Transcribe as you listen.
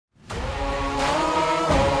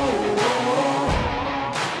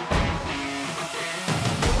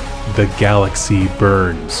The galaxy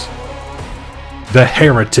burns. The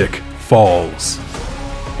heretic falls.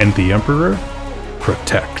 And the Emperor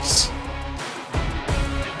protects.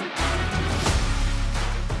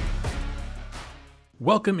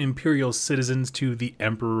 Welcome, Imperial citizens, to The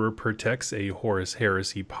Emperor Protects, a Horus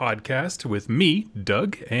Heresy podcast with me,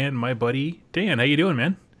 Doug, and my buddy, Dan. How you doing,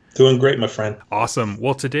 man? Doing great, my friend. Awesome.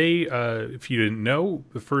 Well, today, if you didn't know,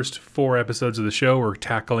 the first 4 episodes of the show are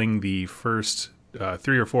tackling the first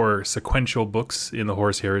 3 or 4 sequential books in the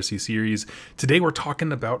Horus Heresy series. Today we're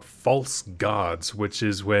talking about false gods, which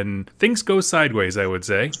is when things go sideways, I would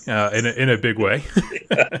say, in a big way.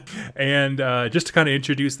 And just to kind of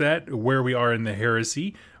introduce that, where we are in the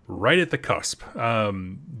heresy, right at the cusp.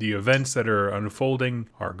 The events that are unfolding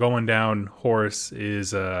are going down. Horus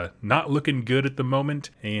is not looking good at the moment,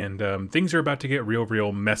 and things are about to get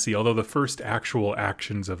real messy, although the first actual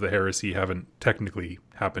actions of the heresy haven't technically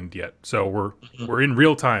happened yet. So we're in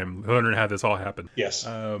real time learning how this all happened. Yes.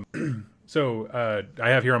 So I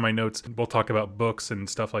have here on my notes, we'll talk about books and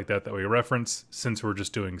stuff like that we reference. Since we're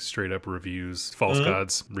just doing straight up reviews, false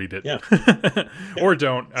gods, read it. Yeah. Or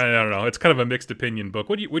don't. I don't know. It's kind of a mixed opinion book.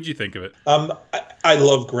 What'd you think of it? I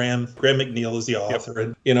love Graham. Graham McNeil is the author.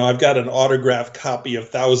 Yep. And, I've got an autographed copy of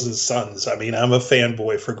Thousand Suns. I mean, I'm a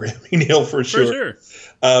fanboy for Graham McNeil for sure. For sure.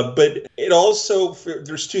 But it also,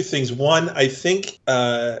 there's 2 things. One, I think,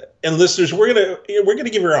 and listeners, we're gonna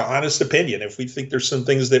give our honest opinion. If we think there's some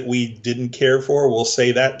things that we didn't care for, we'll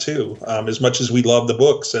say that too. As much as we love the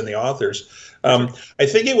books and the authors, I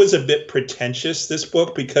think it was a bit pretentious, this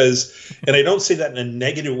book, because, and I don't say that in a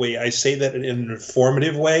negative way. I say that in an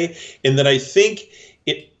informative way, in that I think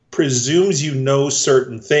it presumes you know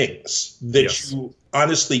certain things that you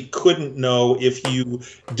honestly couldn't know if you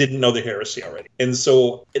didn't know the heresy already. And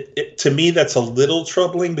so to me, that's a little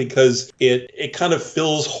troubling because it kind of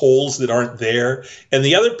fills holes that aren't there. And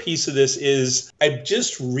the other piece of this is I'm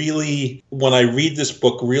just really, when I read this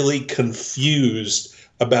book, really confused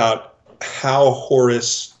about how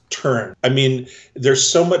Horus turned. I mean, there's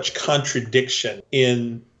so much contradiction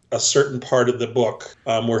in a certain part of the book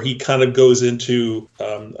where he kind of goes into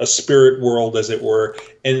a spirit world, as it were,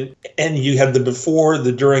 and you have the before,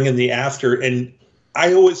 the during, and the after. And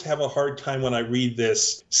I always have a hard time when I read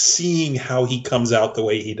this seeing how he comes out the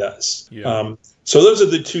way he does. Yeah. So those are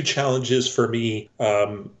the 2 challenges for me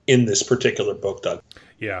in this particular book, Doug.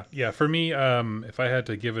 Yeah. For me, if I had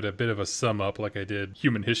to give it a bit of a sum up, like I did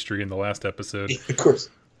human history in the last episode, of course.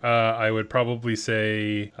 I would probably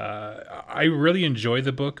say I really enjoy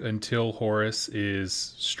the book until Horus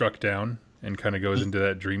is struck down and kind of goes into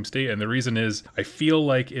that dream state. And the reason is I feel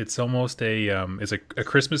like it's almost a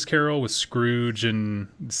Christmas Carol with Scrooge and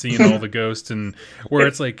seeing all the ghosts, and where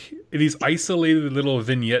it's like these isolated little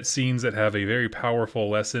vignette scenes that have a very powerful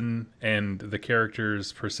lesson, and the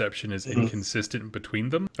character's perception is inconsistent between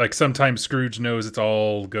them. Like sometimes Scrooge knows it's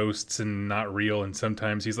all ghosts and not real, and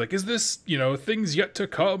sometimes he's like, is this, things yet to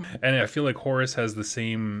come? And I feel like Horus has the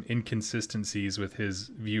same inconsistencies with his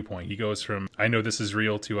viewpoint. He goes from, I know this is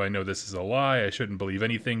real, to I know this is a lie, I shouldn't believe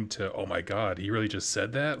anything, to, oh my God, he really just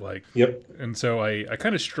said that? Like, yep. And so I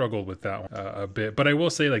kind of struggled with that one a bit. But I will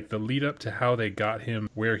say, like, the lead up to how they got him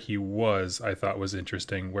where he was, I thought was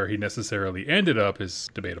interesting. Where he necessarily ended up is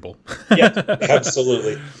debatable. Yeah,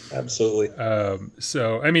 absolutely.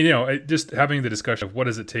 So, I mean, just having the discussion of what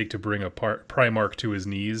does it take to bring a Primarch to his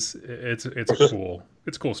knees, it's a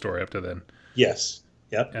cool story up to then. Yes.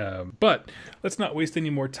 Yep. But let's not waste any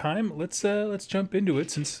more time. Let's jump into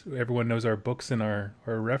it, since everyone knows our books and our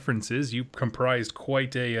references. You comprised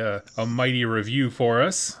quite a mighty review for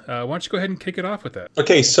us. Why don't you go ahead and kick it off with that?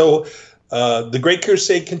 Okay, so the Great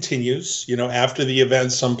Crusade continues. After the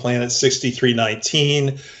events on Planet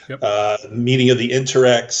 6319, meeting of the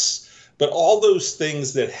Interrex. But all those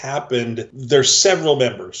things that happened, there's several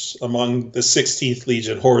members among the 16th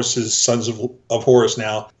Legion, Horus's Sons of Horus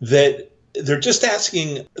now, that they're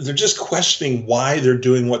just questioning why they're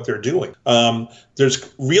doing what they're doing.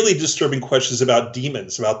 There's really disturbing questions about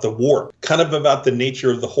demons, about the war, kind of about the nature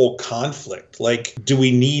of the whole conflict. Like, do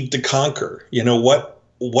we need to conquer?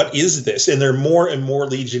 What is this? And there are more and more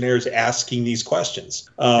legionnaires asking these questions.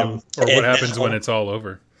 Or what happens when it's all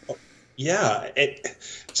over? Yeah.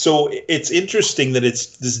 So it's interesting that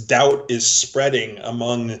this doubt is spreading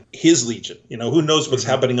among his legion. Who knows what's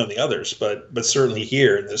happening on the others, but certainly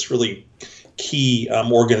here in this really key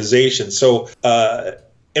organization. So,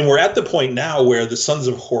 and we're at the point now where the Sons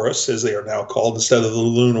of Horus, as they are now called, instead of the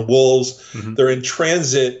Luna Wolves, they're in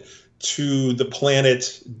transit to the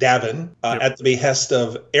planet Davin at the behest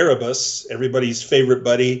of Erebus, everybody's favorite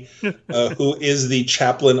buddy, who is the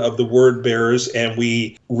chaplain of the Word Bearers. And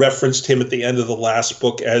we referenced him at the end of the last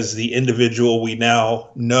book as the individual we now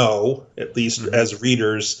know, at least as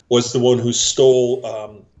readers, was the one who stole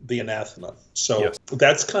the anathema. So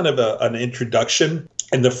that's kind of an introduction.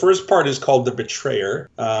 And the first part is called The Betrayer.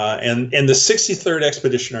 And the 63rd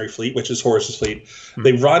Expeditionary Fleet, which is Horus's fleet,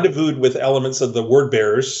 they rendezvoused with elements of the Word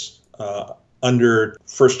Bearers under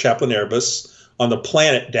First Chaplain Erebus on the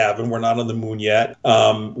planet Davin. We're not on the moon yet,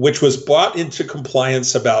 which was brought into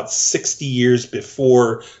compliance about 60 years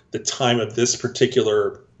before the time of this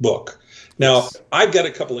particular book. Now, I've got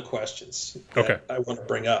a couple of questions that I want to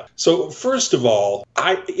bring up. So, first of all,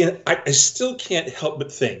 I still can't help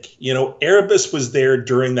but think, Erebus was there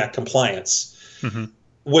during that compliance.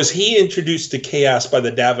 Was he introduced to chaos by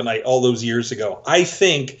the Davinite all those years ago? I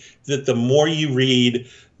think that the more you read,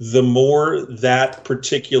 the more that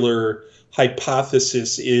particular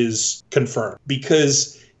hypothesis is confirmed,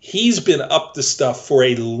 because he's been up to stuff for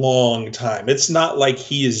a long time. It's not like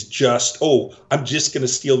he is just, I'm just going to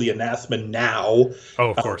steal the anathema now. Oh,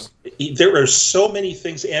 of course. There are so many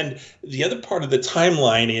things. And the other part of the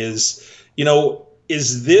timeline is,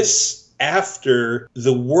 is this after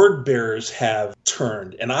the Word Bearers have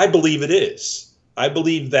turned? And I believe it is. I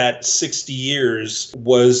believe that 60 years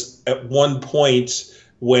was at one point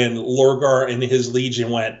when Lorgar and his legion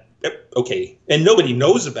went, okay, and nobody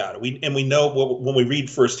knows about it. We know when we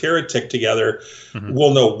read First Heretic together,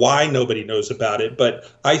 we'll know why nobody knows about it.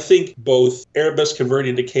 But I think both Erebus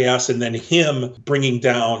converting to chaos and then him bringing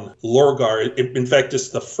down Lorgar, in fact, it's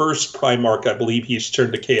the first Primarch, I believe, he's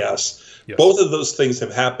turned to chaos. Yes. Both of those things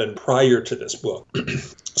have happened prior to this book.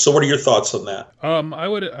 So what are your thoughts on that? I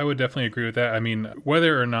would definitely agree with that. I mean,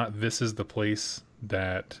 whether or not this is the place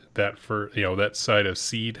that side of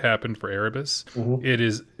seed happened for Erebus, it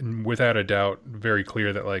is without a doubt very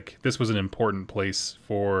clear that this was an important place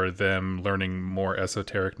for them learning more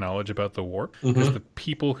esoteric knowledge about the war, because the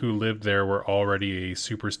people who lived there were already a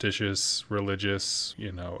superstitious, religious,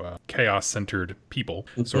 chaos-centered people,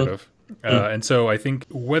 sort of. And so I think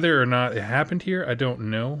whether or not it happened here, I don't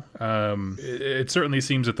know. It certainly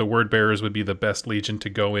seems that the Word Bearers would be the best legion to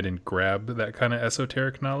go in and grab that kind of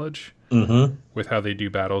esoteric knowledge with how they do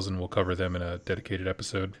battles, and we'll cover them in a dedicated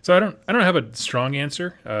episode. So I don't have a strong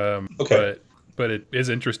answer, but it is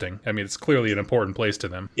interesting. I mean, it's clearly an important place to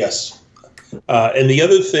them. Yes. And the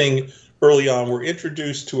other thing, early on, we're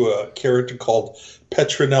introduced to a character called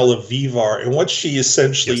Petronella Vivar, and what she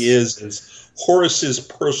essentially is Horus's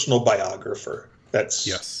personal biographer.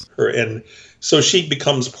 That's her. And so she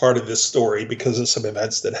becomes part of this story because of some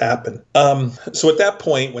events that happen. So at that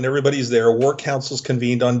point, when everybody's there, a war council's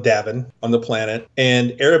convened on Davin, on the planet,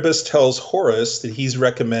 and Erebus tells Horus that he's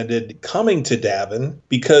recommended coming to Davin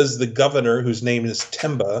because the governor, whose name is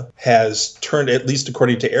Temba, has turned, at least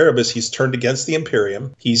according to Erebus, he's turned against the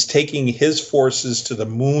Imperium. He's taking his forces to the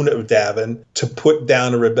moon of Davin to put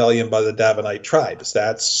down a rebellion by the Davinite tribes.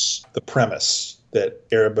 That's the premise that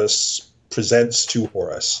Erebus presents to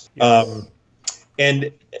Horus.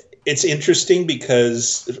 And it's interesting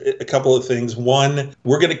because a couple of things. One,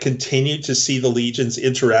 we're going to continue to see the legions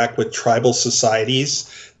interact with tribal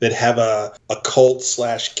societies that have a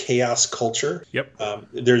cult/chaos culture.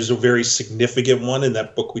 There's a very significant one in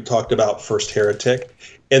that book we talked about, First Heretic.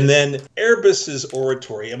 And then Erebus's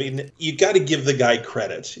oratory. I mean, you got to give the guy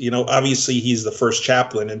credit. Obviously he's the first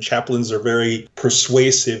chaplain, and chaplains are very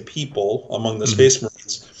persuasive people among the Space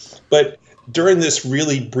Marines. But during this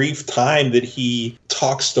really brief time that he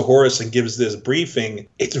talks to Horus and gives this briefing,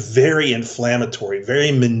 it's very inflammatory,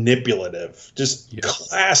 very manipulative, just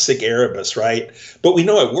classic Erebus, right? But we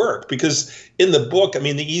know it worked because in the book, I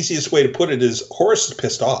mean, the easiest way to put it is Horus is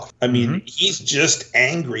pissed off. I mean, he's just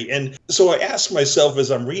angry. And so I ask myself as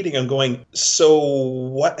I'm reading, I'm going, so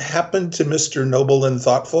what happened to Mr. Noble and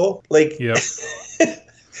Thoughtful?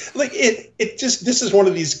 This is one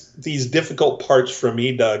of these difficult parts for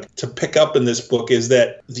me, Doug, to pick up in this book, is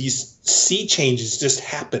that these sea changes just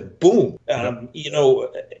happen. Boom.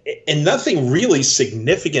 And nothing really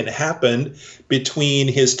significant happened between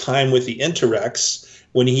his time with the Interrex,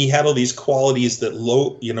 when he had all these qualities that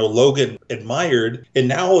Logan admired, and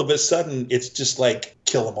now all of a sudden it's just like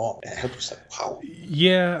kill them all. And I was like, wow.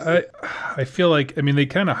 Yeah, I feel like, I mean, they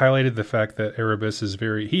kind of highlighted the fact that Erebus is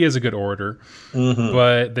he is a good orator,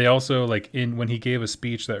 but they also, when he gave a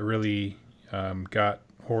speech that really got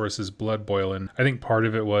Horus's blood boiling, I think part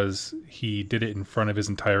of it was he did it in front of his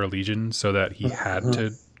entire legion so that he had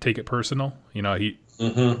to take it personal.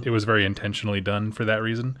 Mm-hmm. It was very intentionally done for that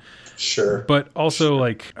reason. Sure. But also,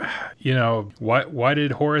 like, you know, why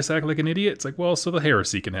did Horus act like an idiot? It's like, well, so the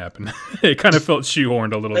heresy can happen. It kind of felt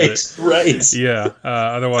shoehorned a little bit. Right. Yeah.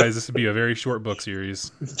 Otherwise, this would be a very short book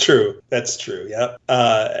series. True. That's true. Yeah.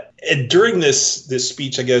 And during this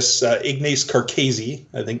speech, I guess Ignace Carcasi,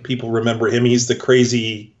 I think people remember him. He's the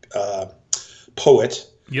crazy poet.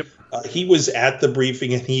 Yep. He was at the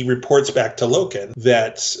briefing, and he reports back to Loken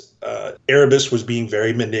that Erebus was being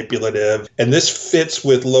very manipulative. And this fits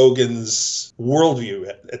with Logan's worldview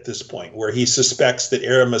at this point, where he suspects that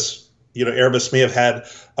Erebus may have had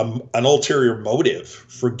an ulterior motive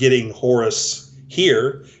for getting Horus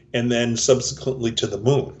here and then subsequently to the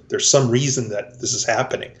moon. There's some reason that this is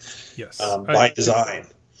happening. Yes. By design.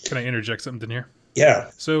 Can I interject something here?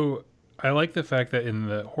 Yeah. So I like the fact that in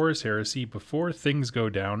the Horus Heresy, before things go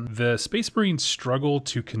down, the Space Marines struggle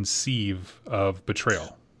to conceive of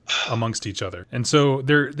betrayal amongst each other. And so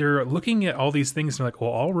they're looking at all these things and they're like,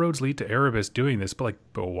 well, all roads lead to Erebus doing this, but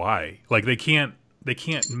why? Like they can't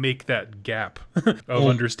make that gap of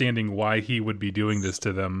understanding why he would be doing this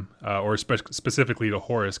to them, or specifically to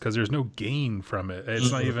Horus, because there's no gain from it.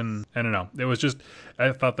 It's not even, I don't know. It was just,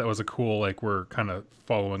 I thought that was a cool, like, we're kind of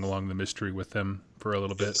following along the mystery with them for a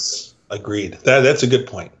little bit. Yes, agreed. That's a good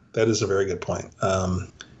point. That is a very good point.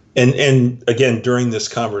 And again, during this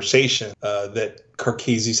conversation that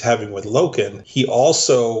Carcasi's having with Loken, he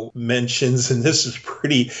also mentions, and this is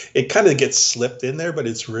it kind of gets slipped in there, but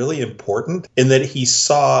it's really important, in that he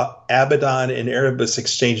saw Abaddon and Erebus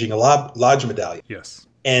exchanging a lodge medallion. Yes.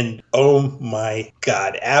 And oh my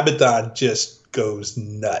God, Abaddon just goes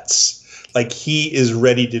nuts. Like he is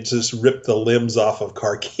ready to just rip the limbs off of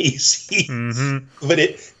Carcasi. Mm-hmm. But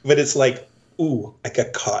it's like, ooh, I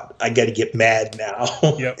got caught. I got to get mad now.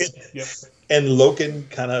 Yep. And Loken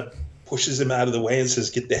kind of pushes him out of the way and says,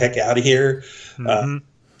 get the heck out of here. Mm-hmm.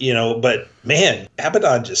 But man,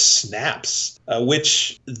 Abaddon just snaps,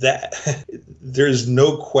 there's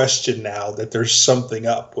no question now that there's something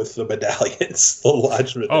up with the medallions, the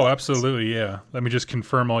lodge medallions. Oh, absolutely. Yeah. Let me just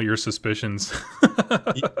confirm all your suspicions.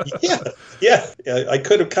 Yeah. I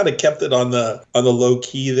could have kind of kept it on the low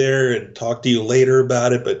key there and talk to you later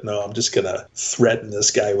about it, but no, I'm just going to threaten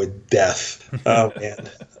this guy with death. Oh man.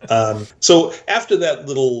 So after that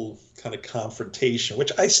little kind of confrontation,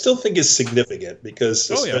 which I still think is significant because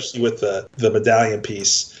especially with the medallion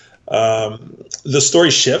piece, the story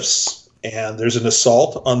shifts and there's an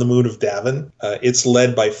assault on the moon of Davin. It's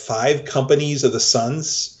led by 5 companies of the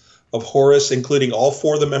Sons of Horus, including all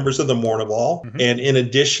 4 of the members of the Mournival. Mm-hmm. And in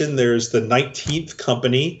addition, there's the 19th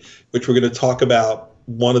company, which we're going to talk about,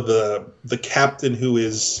 one of the captain who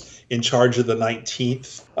is in charge of the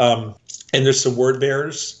 19th. And there's some word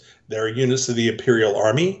bearers. There are units of the Imperial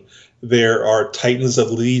Army. There are Titans of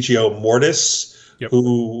Legio Mortis,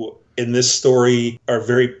 who in this story are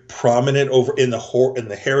very prominent over in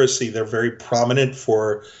the heresy. They're very prominent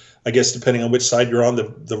for, I guess, depending on which side you're on,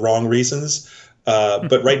 the wrong reasons.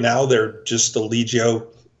 But right now they're just a Legio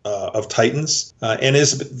of Titans. And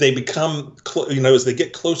as they become, as they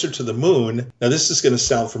get closer to the moon, now this is going to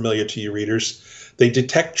sound familiar to you readers, they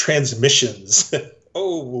detect transmissions.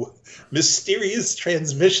 Oh, mysterious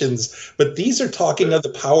transmissions. But these are talking of the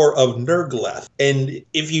power of Nergleth. And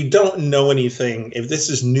if you don't know anything, if this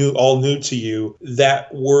is all new to you,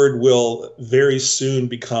 that word will very soon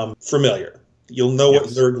become familiar. You'll know what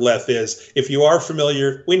Nergleth is. If you are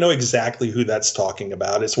familiar, we know exactly who that's talking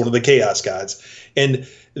about. It's one of the Chaos Gods. And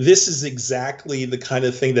this is exactly the kind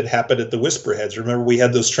of thing that happened at the Whisperheads. Remember, we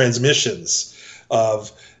had those transmissions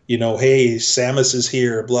of, hey, Samus is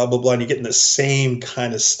here, blah, blah, blah. And you're getting the same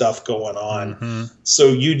kind of stuff going on. Mm-hmm. So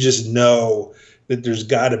you just know that there's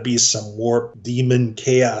got to be some warp, demon,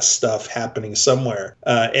 chaos stuff happening somewhere.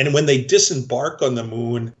 And when they disembark on the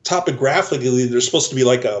moon, topographically, there's supposed to be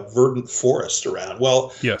like a verdant forest around.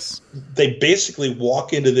 Well, yes, they basically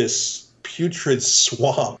walk into this putrid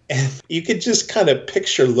swamp. And you could just kind of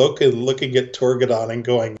picture Loken looking at Torgadon and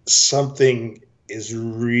going, something is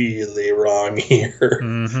really wrong here.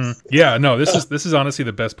 Mm-hmm. Yeah, no, this is honestly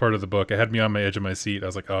the best part of the book. It had me on my edge of my seat. I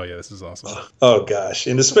was like, oh yeah, this is awesome. Oh gosh.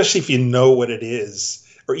 And especially if you know what it is,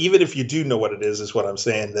 or even if you do know what it is what I'm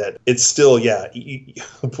saying, that it's still, you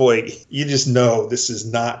just know this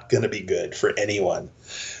is not going to be good for anyone.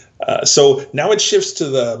 So now it shifts to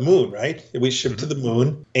the moon, right? We shift to the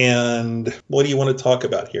moon. And what do you want to talk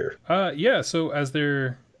about here? So as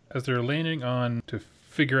they're landing on to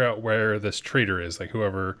figure out where this traitor is, like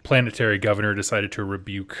whoever planetary governor decided to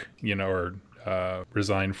rebuke, or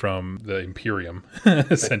resign from the Imperium,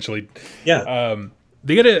 essentially. Yeah.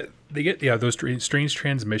 They get They get those strange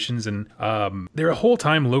transmissions, and the whole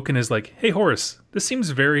time Loken is like, "Hey Horus, this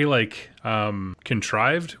seems very like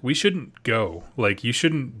contrived. We shouldn't go. Like you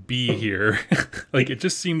shouldn't be here. Like it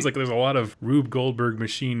just seems like there's a lot of Rube Goldberg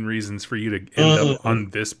machine reasons for you to end up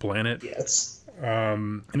on this planet." Yes.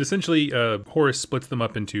 And essentially, Horus splits them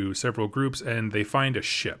up into several groups, and they find a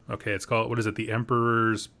ship. Okay, it's called, what is it? The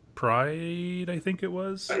Emperor's Pride, I think it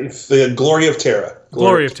was. The Glory of Terra.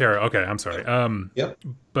 Glory of Terra. Okay, I'm sorry. Yep.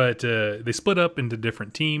 But they split up into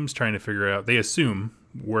different teams, trying to figure out. They assume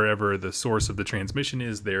wherever the source of the transmission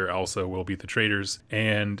is, there also will be the traders.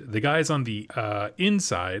 And the guys on the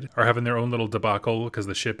inside are having their own little debacle because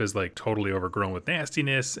the ship is like totally overgrown with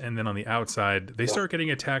nastiness. And then on the outside, they start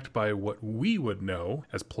getting attacked by what we would know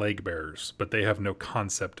as plague bearers, but they have no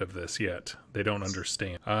concept of this yet. They don't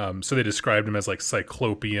understand. So they described them as like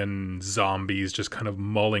cyclopean zombies just kind of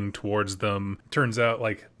mulling towards them. Turns out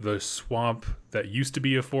like the swamp that used to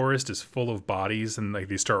be a forest is full of bodies, and like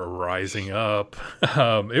they start rising up.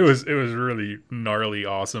 It was really gnarly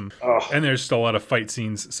awesome. And there's just a lot of fight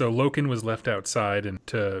scenes. So Loken was left outside, and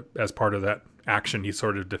as part of that action, he's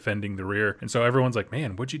sort of defending the rear. And so everyone's like,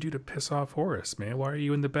 "Man, what'd you do to piss off Horus, man? Why are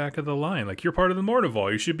you in the back of the line? Like, you're part of the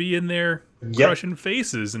Mournival. You should be in there crushing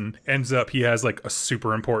faces." And ends up he has like a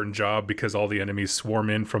super important job because all the enemies swarm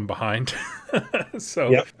in from behind.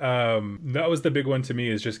 So that was the big one to me,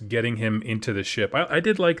 is just getting him into the ship. I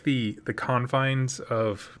did like the confines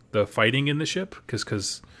of the fighting in the ship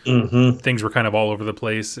because things were kind of all over the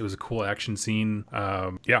place. It was a cool action scene.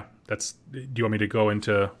 Do you want me to go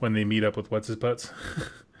into when they meet up with what's his butts?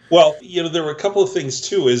 Well, there were a couple of things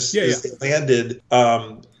too. As they landed,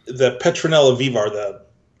 the Petronella Vivar,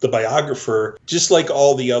 the biographer, just like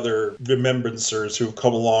all the other remembrancers who've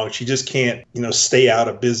come along, she just can't, stay out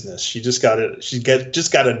of business. She just got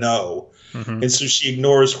to know. And so she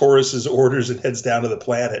ignores Horus's orders and heads down to the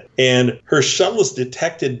planet. And her shuttle is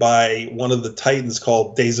detected by one of the Titans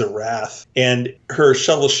called Days of Wrath. And her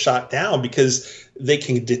shuttle is shot down because they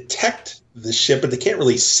can detect the ship, but they can't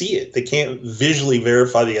really see it. They can't visually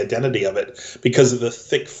verify the identity of it because of the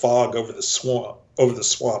thick fog over the swamp.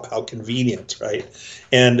 How convenient, right?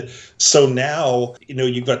 And so now,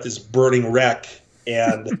 you've got this burning wreck,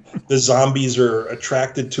 and the zombies are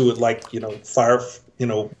attracted to it like, fire,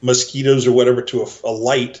 mosquitoes or whatever to a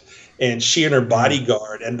light. And she and her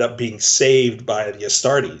bodyguard end up being saved by the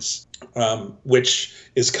Astartes, which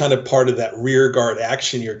is kind of part of that rear guard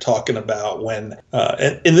action you're talking about when,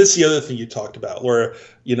 and this is the other thing you talked about, where,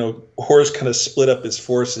 Horus kind of split up his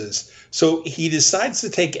forces. So he decides to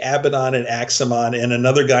take Abaddon and Aximon and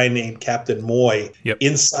another guy named Captain Moy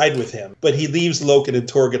inside with him, but he leaves Loken and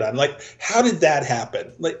Torgadon. Like, how did that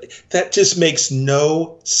happen? Like, that just makes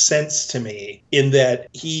no sense to me, in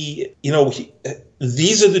that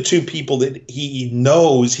these are the two people that he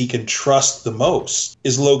knows he can trust the most,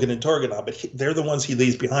 is Loken and Torgadon, but they're the ones he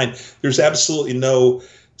leaves behind. There's absolutely no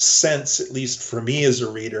sense, at least for me as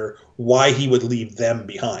a reader, why he would leave them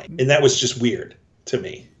behind. And that was just weird to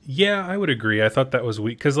me. Yeah, I would agree. I thought that was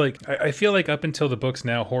weak because, like, I feel like up until the books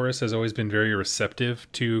now, Horus has always been very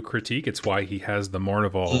receptive to critique. It's why he has the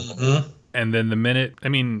Mournival. And then the minute,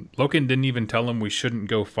 Loken didn't even tell him we shouldn't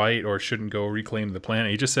go fight or shouldn't go reclaim the planet.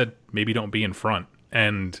 He just said, maybe don't be in front.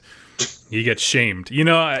 And he gets shamed.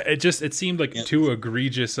 It seemed like too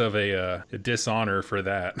egregious of a dishonor for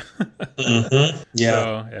that. Yeah.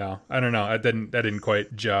 So, yeah, I don't know. That didn't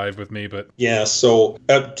quite jive with me, but yeah. So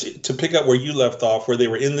to pick up where you left off, where they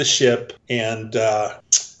were in the ship, and the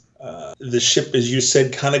ship, as you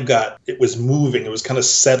said, it was moving. It was kind of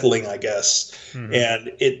settling, I guess, and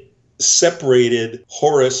it separated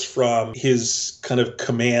Horus from his kind of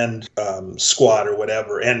command squad or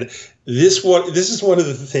whatever. And this is one of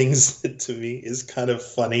the things that to me is kind of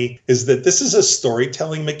funny, is that this is a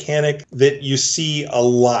storytelling mechanic that you see a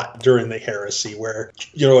lot during the Heresy, where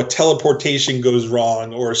a teleportation goes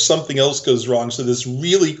wrong or something else goes wrong, so this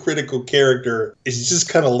really critical character is just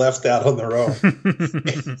kind of left out on their own.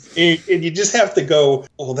 and you just have to go,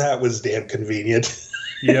 well, that was damn convenient.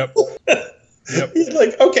 Yep.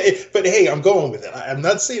 Like, okay, but hey, I'm going with it. I'm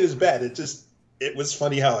not saying it's bad. It was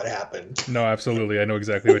funny how it happened. No, absolutely. I know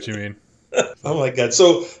exactly what you mean. Oh my God.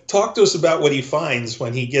 So talk to us about what he finds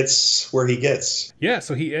when he gets where he gets. Yeah,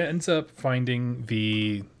 so he ends up finding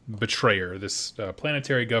the betrayer, this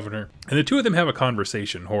planetary governor, and the two of them have a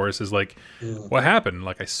conversation. Horus is like, what happened?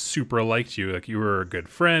 Like, I super liked you. Like, you were a good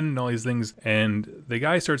friend and all these things. And the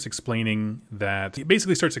guy starts explaining that, he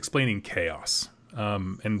basically starts explaining chaos.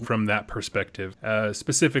 And from that perspective,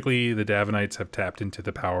 specifically, the Davanites have tapped into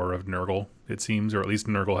the power of Nurgle, it seems, or at least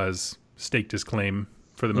Nurgle has staked his claim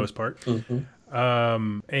for the most part.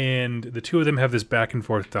 And the two of them have this back and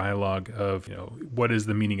forth dialogue of, what is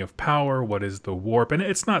the meaning of power? What is the warp? And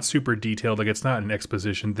it's not super detailed. Like, it's not an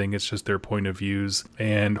exposition thing. It's just their point of views.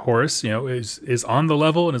 And Horus, is on the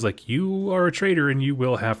level and is like, you are a traitor and you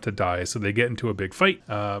will have to die. So they get into a big fight.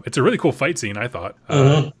 It's a really cool fight scene, I thought.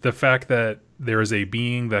 The fact that there is a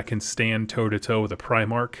being that can stand toe-to-toe with a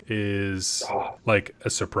Primarch is like a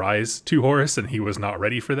surprise to Horus, and he was not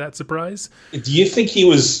ready for that surprise. Do you think he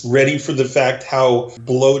was ready for the fact how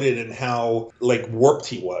bloated and how warped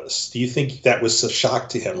he was? Do you think that was a shock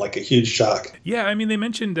to him, like a huge shock? Yeah, I mean, they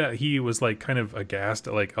mentioned that he was kind of aghast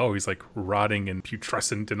at he's rotting and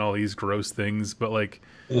putrescent and all these gross things, but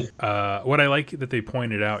what I like that they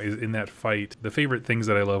pointed out is in that fight, the favorite things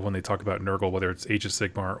that I love when they talk about Nurgle, whether it's Age of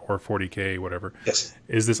Sigmar or 40k, whatever, yes,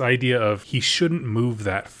 is this idea of he shouldn't move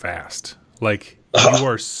that fast. You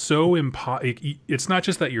are so it's not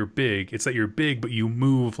just that you're big, it's that you're big, but you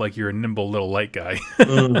move like you're a nimble little light guy.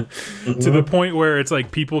 To the point where it's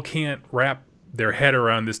like people can't wrap their head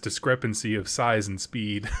around this discrepancy of size and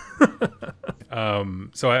speed.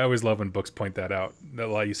 So I always love when books point that out.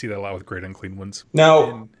 You see that a lot with Great Unclean Ones.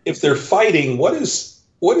 Now, if they're fighting, what is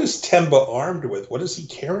Temba armed with? What is he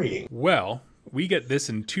carrying? Well, we get this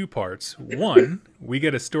in two parts. One, we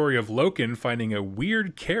get a story of Loken finding a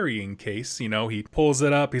weird carrying case. He pulls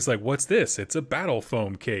it up. He's like, what's this? It's a battle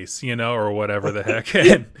foam case, or whatever the heck.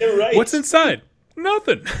 And right. What's inside?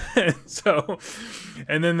 Nothing.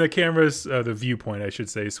 And then the camera's, the viewpoint, I should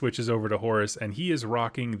say, switches over to Horus, and he is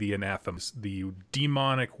rocking the Anathems, the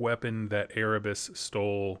demonic weapon that Erebus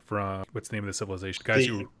stole from, what's the name of the civilization?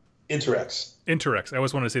 Interrex. Interrex. I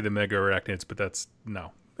always want to say the Mega Arachnids, but that's,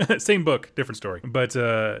 no. Same book, different story. But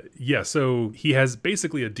so he has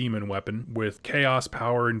basically a demon weapon with chaos,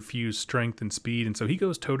 power, infused strength, and speed, and so he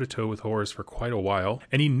goes toe-to-toe with Horus for quite a while,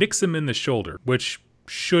 and he nicks him in the shoulder, which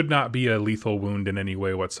should not be a lethal wound in any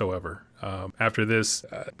way whatsoever. After this,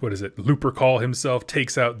 Lupercal himself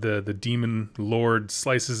takes out the demon lord,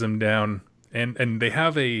 slices him down, and they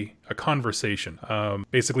have a conversation.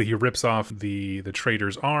 Basically, he rips off the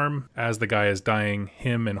traitor's arm. As the guy is dying,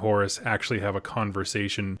 him and Horus actually have a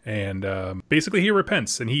conversation, and basically he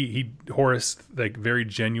repents, and Horus very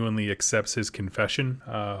genuinely accepts his confession,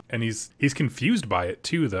 and he's confused by it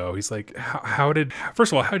too, though. He's like,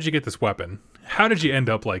 first of all, how did you get this weapon? How did you end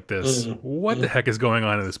up like this? What the heck is going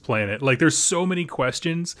on this planet? There's so many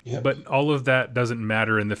questions, but all of that doesn't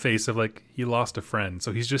matter in the face of, he lost a friend.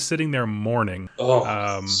 So he's just sitting there mourning,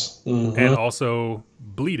 and also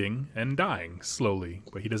bleeding and dying slowly,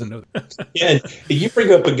 but he doesn't know that. Yeah, and you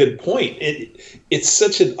bring up a good point. It's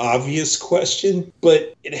such an obvious question,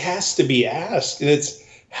 but it has to be asked. And it's,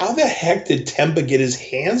 how the heck did Temba get his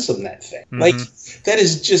hands on that thing? That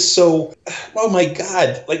is just so, oh my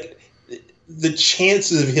God, the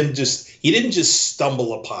chances of him he didn't just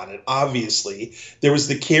stumble upon it. Obviously, there was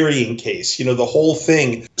the carrying case, the whole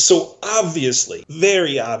thing. So obviously,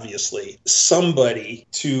 very obviously, somebody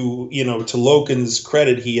to Loken's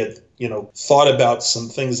credit, he had, thought about some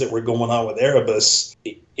things that were going on with Erebus.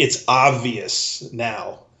 It's obvious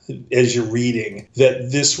now, as you're reading,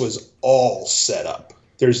 that this was all set up.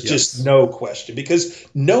 There's just no question, because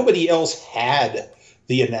nobody else had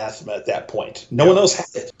the anathema at that point. No one else had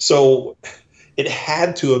it. So it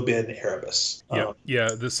had to have been Erebus.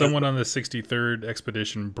 Someone on the 63rd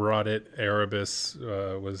expedition brought it. Erebus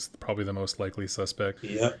was probably the most likely suspect.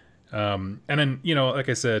 Yeah. And then, like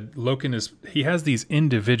I said, Loken he has these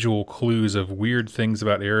individual clues of weird things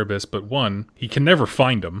about Erebus, but one, he can never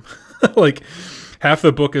find them. Half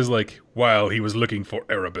the book is while he was looking for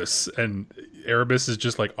Erebus, and Erebus is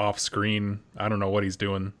just off screen. I don't know what he's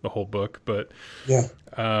doing the whole book, but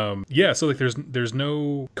so there's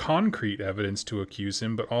no concrete evidence to accuse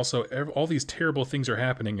him, but also all these terrible things are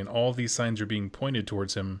happening, and all these signs are being pointed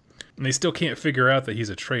towards him, and they still can't figure out that he's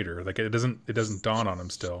a traitor. It doesn't dawn on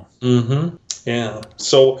him still. Yeah.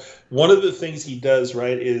 So one of the things he does,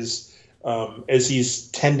 right, is as he's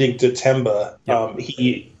tending to Temba,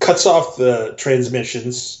 he cuts off the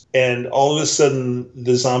transmissions, and all of a sudden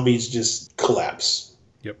the zombies just collapse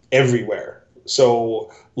everywhere.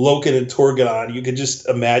 So Loken and Torgon, you could just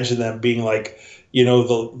imagine them being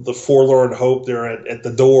the forlorn hope. They're at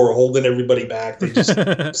the door holding everybody back. They just in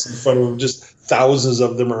front of them, just thousands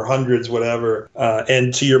of them or hundreds, whatever.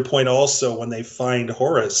 And to your point also, when they find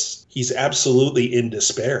Horus, he's absolutely in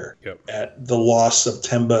despair at the loss of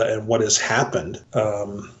Temba and what has happened.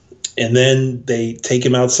 And then they take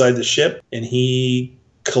him outside the ship, and he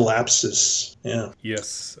collapses. Yeah.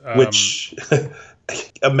 Yes. Which...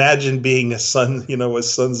 Imagine being a son, with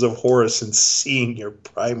Sons of Horus, and seeing your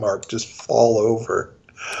Primarch just fall over.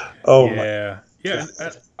 Oh, yeah. Yeah,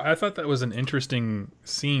 and I thought that was an interesting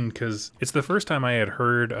scene because it's the first time I had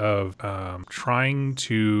heard of trying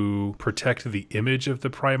to protect the image of the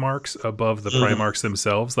Primarchs above the Primarchs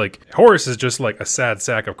themselves. Like, Horus is just like a sad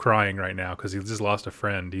sack of crying right now because he just lost a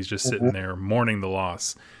friend. He's just sitting there mourning the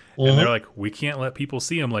loss. And they're like, we can't let people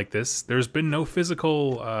see him like this. There's been no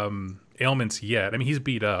physical ailments yet. I mean, he's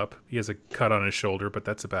beat up. He has a cut on his shoulder, but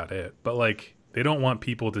that's about it. But like, they don't want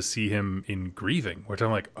people to see him in grieving, which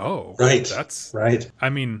I'm like, oh, right. That's right. I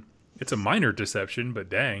mean, it's a minor deception, but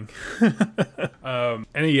dang.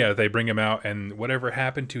 And yeah, they bring him out, and whatever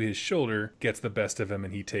happened to his shoulder gets the best of him,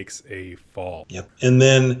 and he takes a fall. Yep. And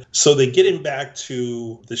then, so they get him back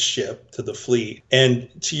to the ship, to the fleet. And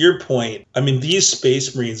to your point, I mean, these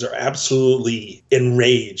Space Marines are absolutely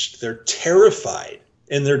enraged. They're terrified,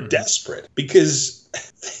 and they're desperate because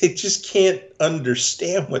they just can't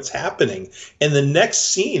understand what's happening. And the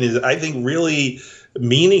next scene is, I think, really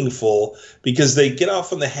meaningful because they get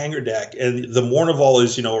off on the hangar deck and the Mournival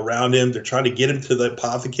is, around him. They're trying to get him to the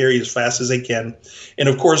apothecary as fast as they can. And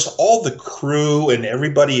of course, all the crew and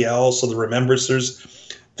everybody else, so the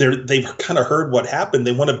Remembrancers, they've kind of heard what happened.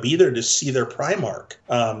 They want to be there to see their Primarch.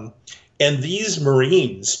 And these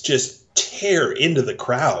Marines just tear into the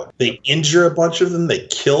crowd. They injure a bunch of them. They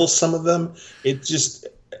kill some of them. It's just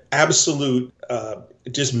absolute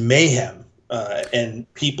just mayhem.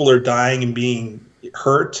 And people are dying and being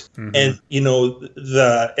hurt. And,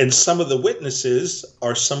 and some of the witnesses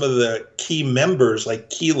are some of the key members like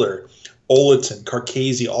Keeler, Olaton,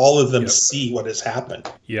 Carcasi, all of them see what has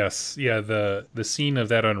happened. Yes. Yeah. The scene of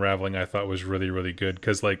that unraveling I thought was really, really good.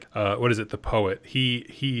 Cause like, what is it? The poet, he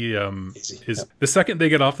is the second they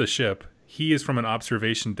get off the ship, he is from an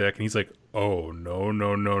observation deck and he's like, oh, no.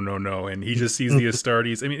 And he just sees the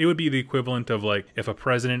Astartes. I mean, it would be the equivalent of like if a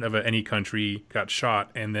president of any country got shot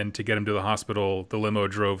and then to get him to the hospital, the limo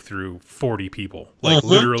drove through 40 people, like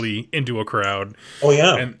literally into a crowd. Oh,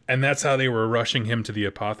 yeah. And that's how they were rushing him to the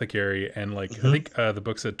apothecary. And like, I think the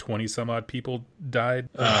book said 20 some odd people died.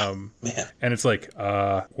 Man. And it's like,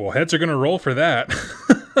 well, heads are going to roll for that.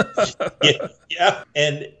 Yeah.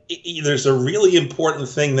 And there's a really important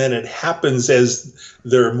thing then it happens as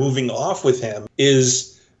they're moving off with him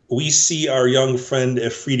is we see our young friend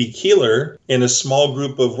Efridi Keeler in a small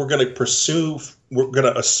group of we're going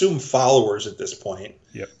to assume followers at this point.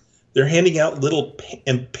 Yep. They're handing out little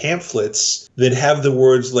pamphlets that have the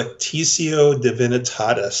words Lectitio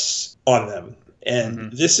Divinitatis on them.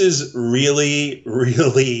 And this is really,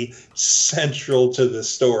 really central to the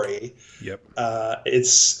story. Yep.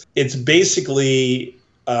 It's basically,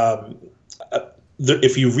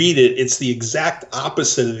 if you read it, it's the exact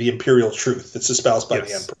opposite of the imperial truth that's espoused by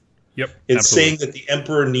the emperor. Yep. It's absolutely. saying that the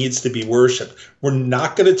emperor needs to be worshipped. We're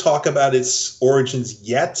not going to talk about its origins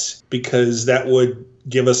yet because that would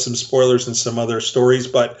give us some spoilers and some other stories,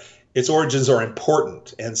 but its origins are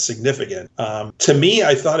important and significant. To me,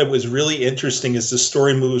 I thought it was really interesting as the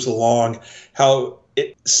story moves along, how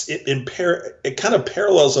it kind of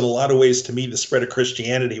parallels in a lot of ways to me the spread of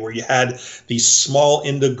Christianity, where you had these small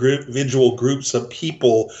individual groups of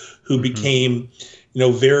people who became,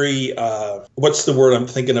 very, what's the word I'm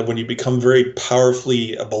thinking of when you become very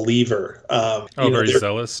powerfully a believer? Very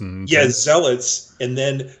zealous. Zealots. And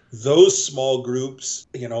then those small groups,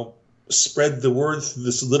 spread the word through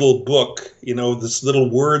this little book, this little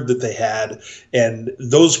word that they had, and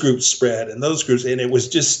those groups spread and those groups, and it was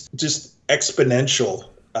just exponential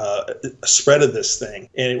spread of this thing,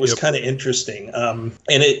 and it was kind of interesting. And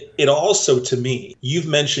it also, to me, you've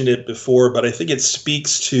mentioned it before, but I think it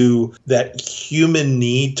speaks to that human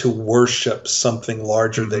need to worship something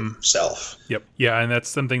larger than yourself. Yep. Yeah, and that's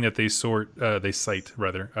something that they cite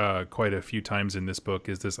quite a few times in this book,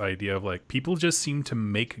 is this idea of like people just seem to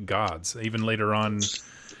make gods. Even later on,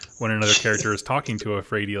 when another character is talking to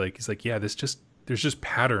Efridi, like he's like, yeah, there's just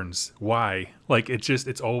patterns. Why? Like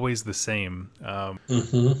it's always the same. And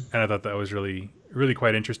I thought that was really, really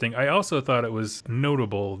quite interesting. I also thought it was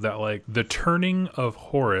notable that like the turning of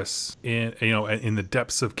Horus in the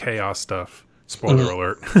depths of chaos stuff. Spoiler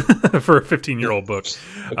alert for a 15-year-old book.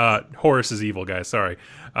 Horus is evil, guys. Sorry.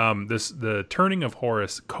 The turning of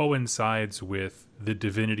Horus coincides with the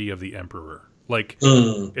divinity of the Emperor. Like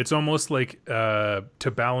it's almost like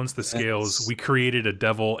to balance the scales, we created a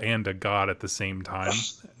devil and a god at the same time.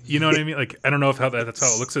 You know what I mean? Like I don't know if that's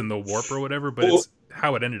how it looks in the warp or whatever, but it's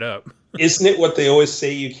how it ended up. Isn't it what they always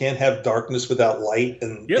say? You can't have darkness without light,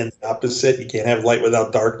 and the opposite. You can't have light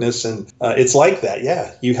without darkness, and it's like that.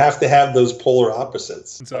 Yeah, you have to have those polar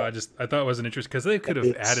opposites. And so I thought it was an interest because they could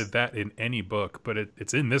have added that in any book, but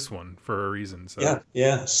it's in this one for a reason. So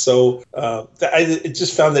yeah. So I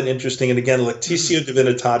just found that interesting. And again, Lectitio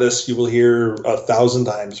Divinitatis, you will hear 1,000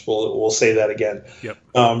 times. We'll say that again. Yep.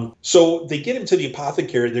 So they get him to the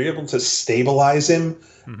apothecary. They're able to stabilize him.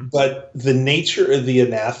 But the nature of the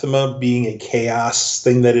anathema being a chaos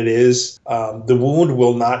thing that it is, the wound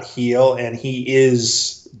will not heal, and he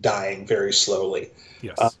is dying very slowly.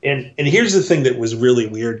 Yes. And here's the thing that was really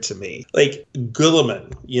weird to me. Like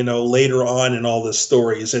Guilliman, later on in all the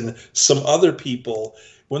stories, and some other people,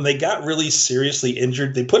 when they got really seriously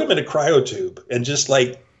injured, they put him in a cryotube and just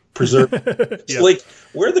preserve. It's like,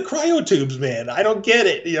 where are the cryotubes, man? I don't get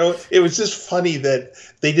it. It was just funny that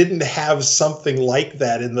they didn't have something like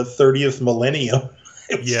that in the 30th millennium.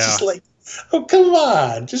 It was just like, oh, come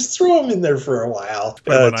on, just throw them in there for a while.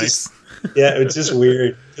 It was just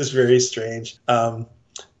weird, just very strange.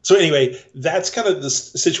 So anyway, that's kind of the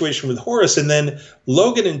situation with Horus. And then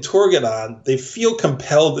Logan and Torgadon, they feel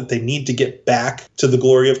compelled that they need to get back to the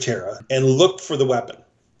glory of Terra and look for the weapon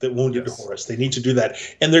that wounded Horus. They need to do that.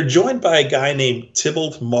 And they're joined by a guy named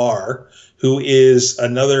Tybalt Mar, who is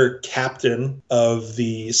another captain of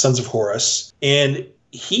the Sons of Horus. And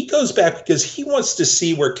he goes back because he wants to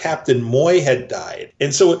see where Captain Moy had died.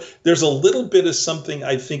 And so there's a little bit of something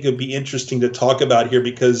I think would be interesting to talk about here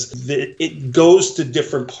because it goes to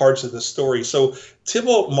different parts of the story. So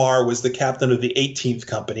Tybalt Mar was the captain of the 18th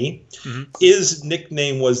Company. His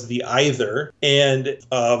nickname was the Either. And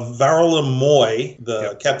Varlam Moy,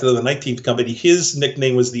 the captain of the 19th Company, his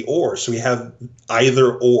nickname was the Or. So we have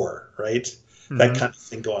Either Or, right? That kind of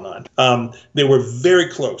thing going on. They were very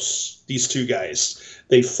close, these two guys.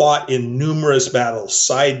 They fought in numerous battles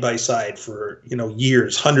side by side for,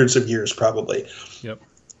 years, hundreds of years probably. Yep.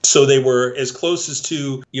 So they were as close as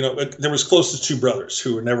two, there was close as two brothers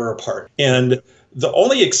who were never apart. And the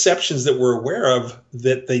only exceptions that we're aware of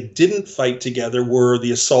that they didn't fight together were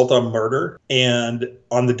the assault on Murder and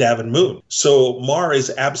on the Davin Moon. So Mar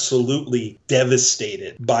is absolutely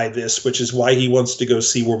devastated by this, which is why he wants to go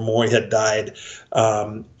see where Moy had died.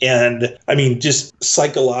 And I mean, just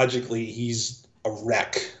psychologically, he's a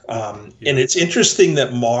wreck. And it's interesting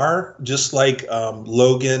that Mar, just like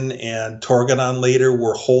Logan and Torgadon later,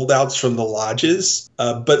 were holdouts from the lodges.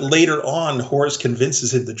 But later on, Horus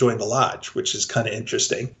convinces him to join the lodge, which is kind of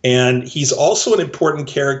interesting. And he's also an important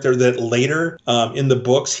character that later in the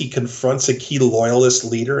books, he confronts a key loyalist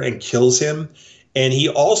leader and kills him. And he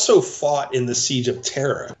also fought in the Siege of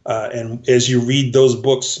Terra. And as you read those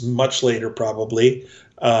books much later, probably,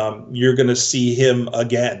 you're going to see him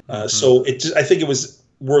again. So I think it was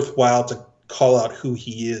worthwhile to call out who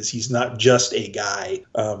he is. He's not just a guy.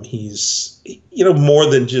 He's, more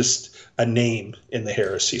than just a name in the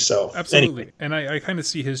heresy. So absolutely. Anyway. And I kind of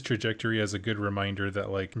see his trajectory as a good reminder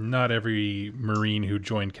that not every Marine who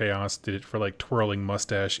joined Chaos did it for twirling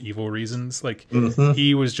mustache evil reasons.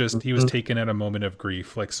 He was taken at a moment of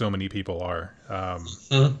grief, like so many people are.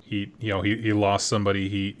 He lost somebody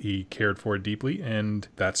he cared for deeply, and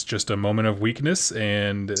that's just a moment of weakness,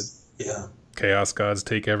 and Chaos gods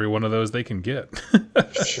take every one of those they can get.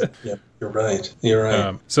 Sure. Yeah, you're right.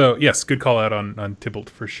 So yes, good call out on Tybalt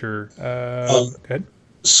for sure. Go ahead.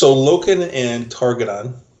 So Loken and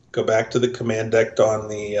Targadon go back to the command deck on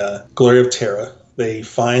the Glory of Terra. They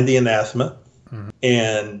find the anathema,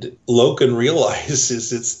 and Loken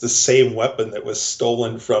realizes it's the same weapon that was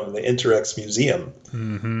stolen from the Interrex Museum,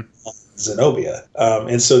 Zenobia.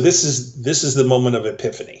 And so this is the moment of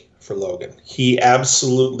epiphany for Logan. He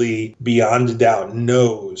absolutely, beyond a doubt,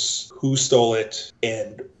 knows who stole it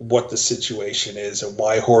and what the situation is and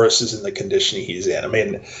why Horus is in the condition he's in. I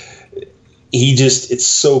mean, it's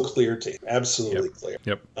so clear to him, absolutely clear.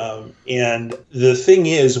 Yep. And the thing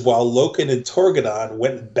is, while Loken and Torgadon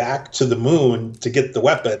went back to the moon to get the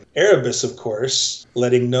weapon, Erebus, of course,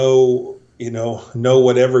 letting no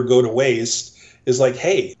whatever go to waste, is like,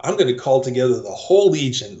 hey, I'm going to call together the whole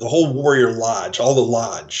Legion, the whole Warrior Lodge, all the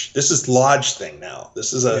Lodge. This is Lodge thing now.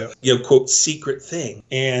 This is a, quote, secret thing.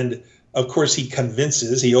 And, of course, he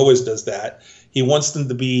convinces, he always does that. He wants them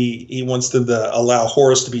to allow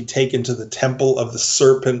Horus to be taken to the Temple of the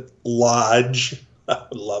Serpent Lodge. I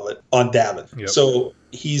would love it. On Davin. Yep. So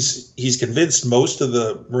he's convinced most of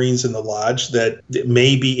the Marines in the Lodge that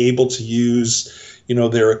may be able to use,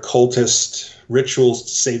 their occultist rituals to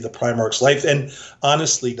save the Primarch's life. And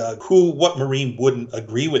honestly, Doug, what Marine wouldn't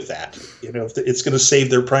agree with that? You know, if it's going to save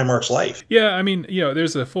their Primarch's life. Yeah, I mean, you know,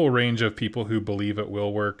 there's a full range of people who believe it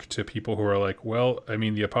will work to people who are like, well, I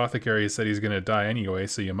mean, the apothecary said he's going to die anyway,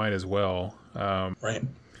 so you might as well. Right.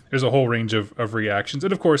 There's a whole range of reactions.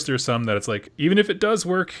 And of course, there's some that it's like, even if it does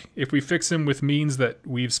work, if we fix him with means that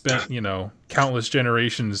we've spent, you know, countless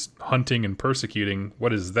generations hunting and persecuting,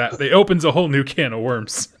 what is that? It opens a whole new can of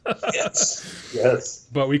worms. Yes.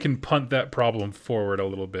 But we can punt that problem forward a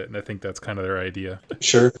little bit. And I think that's kind of their idea.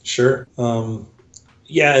 Sure.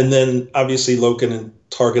 Yeah, and then obviously Loken and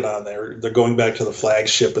Targadon, they're going back to the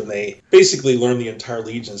flagship, and they basically learn the entire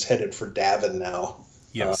Legion's headed for Davin now.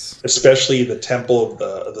 Yes. Especially the temple of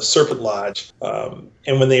the Serpent Lodge.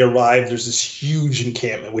 And when they arrive, there's this huge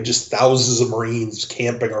encampment with just thousands of Marines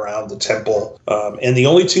camping around the temple. And the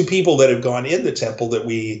only two people that have gone in the temple that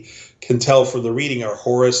we can tell from the reading are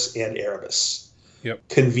Horus and Erebus. Yep.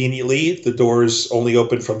 Conveniently, the doors only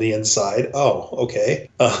open from the inside. Oh, okay.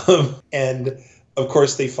 And of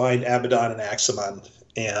course, they find Abaddon and Aximon.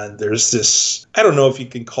 And there's this, I don't know if you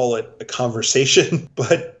can call it a conversation,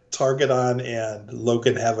 but Targadon and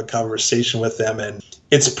Loken have a conversation with them, and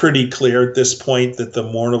it's pretty clear at this point that the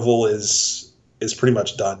Mournival is pretty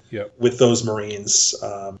much done. Yep. With those Marines.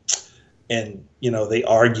 And, you know, they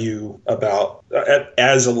argue about,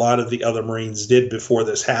 as a lot of the other Marines did before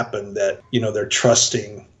this happened, that, you know, they're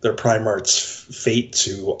trusting their Primarch's fate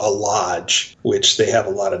to a lodge, which they have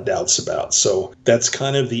a lot of doubts about. So that's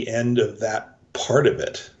kind of the end of that part of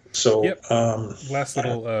it. So, yep. Last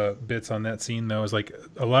little bits on that scene, though, is like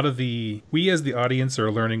a lot of we as the audience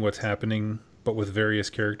are learning what's happening, but with various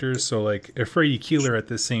characters. So, like, Efredi Keeler at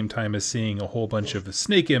the same time is seeing a whole bunch of the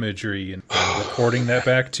snake imagery and recording that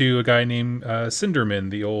back to a guy named Cinderman,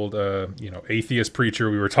 the old, atheist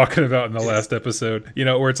preacher we were talking about in the last episode. You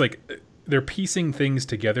know, where it's like they're piecing things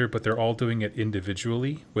together, but they're all doing it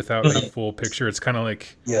individually without a full picture. It's kind of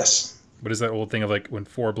like... Yes. What is that old thing of like when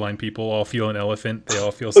four blind people all feel an elephant, they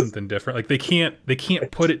all feel something different. Like they can't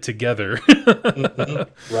put it together.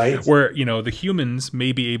 Right. Where, you know, the humans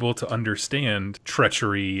may be able to understand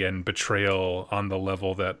treachery and betrayal on the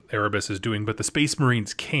level that Erebus is doing, but the Space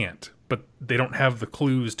Marines can't. But they don't have the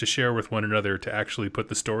clues to share with one another to actually put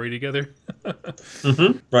the story together.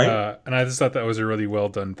 Right. And I just thought that was a really well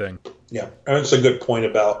done thing. Yeah, that's a good point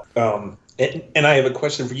about... And I have a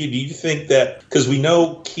question for you. Do you think that, because we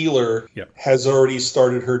know Keeler has already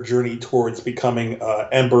started her journey towards becoming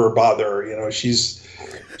Emperor Bother, you know, she's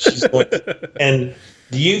going, and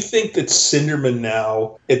do you think that Cinderman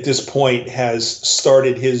now, at this point, has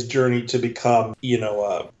started his journey to become, you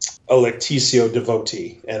know, a Lecticio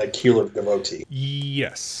devotee and a Keeler devotee?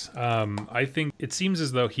 Yes. I think it seems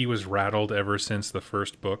as though he was rattled ever since the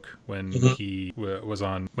first book when he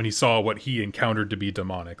when he saw what he encountered to be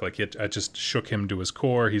demonic. Like it just shook him to his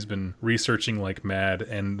core. He's been researching like mad,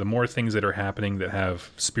 and the more things that are happening that have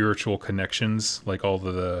spiritual connections, like all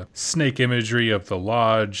the snake imagery of the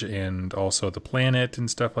lodge and also the planet and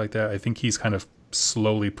stuff like that, I think he's kind of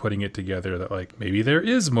slowly putting it together that like maybe there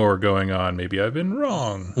is more going on, maybe I've been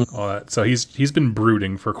wrong, all that. So he's been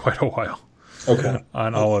brooding for quite a while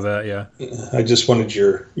on all of that. Yeah, I just wanted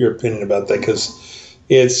your opinion about that, because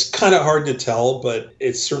it's kind of hard to tell, but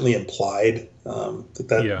it's certainly implied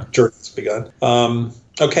that journey's begun.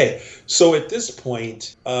 Okay, so at this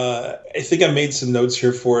point, I think I made some notes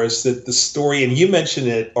here for us that the story, and you mentioned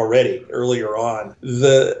it already earlier on,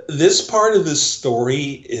 this part of the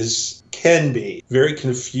story can be very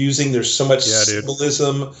confusing. There's so much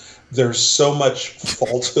symbolism. There's so much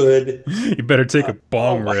falsehood. You better take a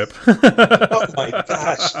bong rip. Oh my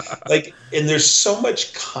gosh. And there's so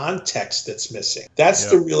much context that's missing.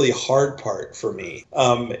 That's the really hard part for me.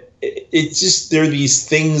 It's just, there are these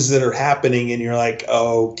things that are happening and you're like,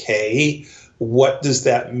 okay, what does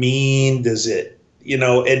that mean? Does it, you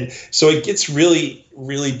know, and so it gets really,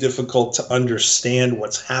 really difficult to understand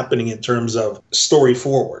what's happening in terms of story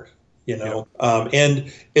forward. You know,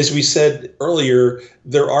 and as we said earlier,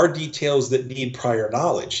 there are details that need prior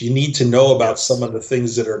knowledge. You need to know about some of the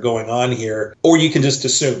things that are going on here, or you can just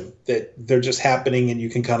assume that they're just happening and you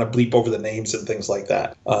can kind of bleep over the names and things like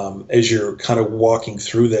that as you're kind of walking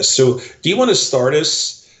through this. So do you want to start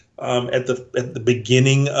us at the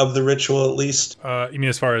beginning of the ritual, at least? You mean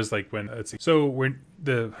as far as like when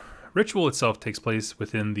the ritual itself takes place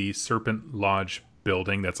within the Serpent Lodge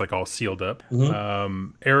building that's like all sealed up.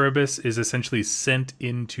 Erebus is essentially sent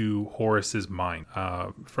into Horus's mind.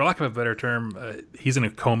 For lack of a better term, he's in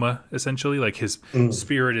a coma, essentially. Like his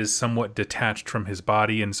spirit is somewhat detached from his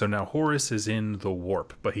body, and so now Horus is in the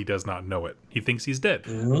warp, but he does not know it. He thinks he's dead.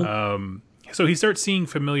 So he starts seeing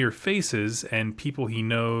familiar faces and people he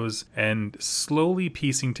knows and slowly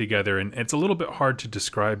piecing together. And it's a little bit hard to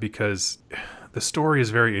describe because the story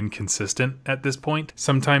is very inconsistent at this point.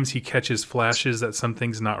 Sometimes he catches flashes that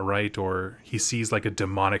something's not right, or he sees like a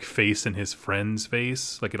demonic face in his friend's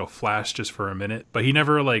face. Like it'll flash just for a minute, but he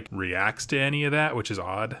never like reacts to any of that, which is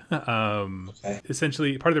odd.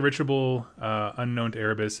 Essentially, part of the ritual unknown to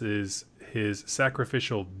Erebus is his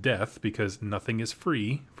sacrificial death, because nothing is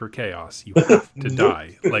free for chaos. You have to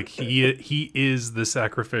die. Like he is the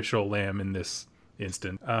sacrificial lamb in this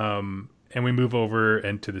instant. And we move over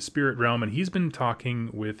into the spirit realm, and he's been talking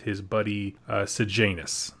with his buddy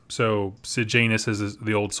Sejanus. So Sejanus is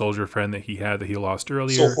the old soldier friend that he lost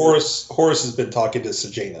earlier. So Horus has been talking to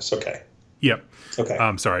Sejanus. Okay. Yep.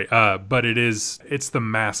 Okay. Sorry. But it's the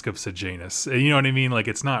mask of Sejanus. You know what I mean? Like,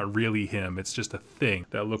 it's not really him. It's just a thing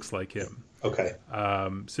that looks like him. Okay.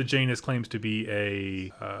 Sejanus claims to be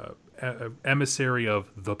a emissary of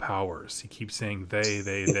the powers. He keeps saying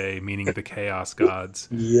they, meaning the chaos gods.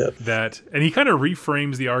 Yep. And he kind of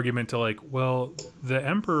reframes the argument to like, well, the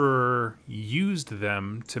emperor used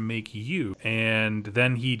them to make you, and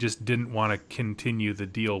then he just didn't want to continue the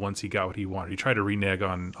deal once he got what he wanted. He tried to renege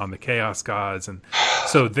on the chaos gods, and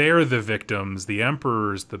so they're the victims. The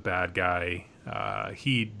emperor's the bad guy.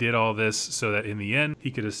 He did all this so that in the end he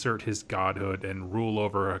could assert his godhood and rule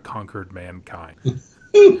over a conquered mankind.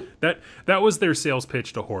 That was their sales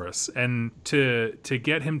pitch to Horus, and to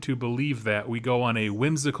get him to believe that, we go on a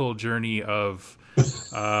whimsical journey of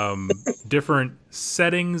different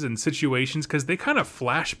settings and situations, because they kind of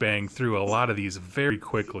flashbang through a lot of these very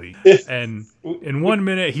quickly. And in 1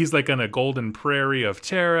 minute he's like on a golden prairie of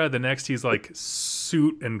Terra, the next he's like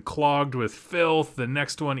suit and clogged with filth, the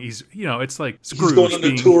next one he's, it's like Scrooge. He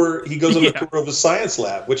goes on a tour of a science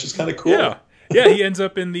lab, which is kind of cool. Yeah, he ends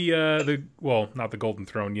up in the not the Golden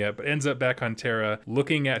Throne yet, but ends up back on Terra,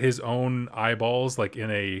 looking at his own eyeballs like in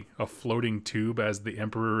a floating tube as the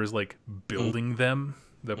Emperor is like building them,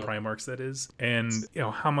 the Primarchs that is. And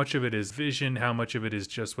how much of it is vision, how much of it is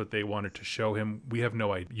just what they wanted to show him, we have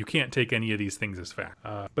no idea. You can't take any of these things as fact.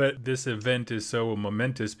 But this event is so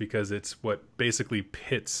momentous because it's what basically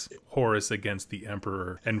pits Horus against the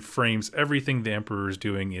Emperor and frames everything the Emperor is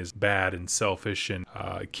doing is bad and selfish and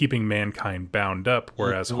keeping mankind bound up,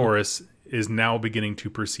 whereas Horus is now beginning to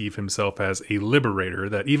perceive himself as a liberator,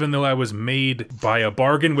 that even though I was made by a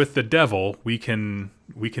bargain with the devil, we can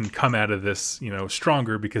come out of this,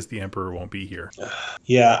 stronger because the Emperor won't be here.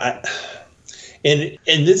 Yeah. And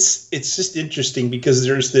this, it's just interesting because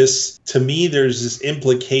there's this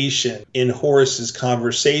implication in Horus's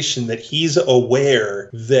conversation that he's aware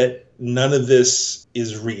that none of this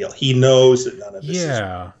is real. He knows that none of this is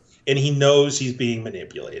real. And he knows he's being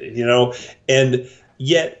manipulated, and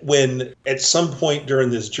yet when at some point during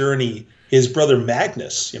this journey, his brother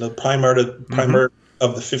Magnus, Primarch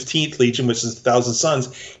of the 15th Legion, which is 1,000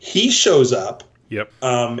 Sons, he shows up. Yep.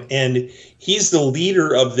 And he's the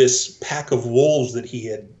leader of this pack of wolves that he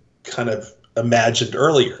had kind of imagined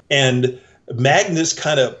earlier. And Magnus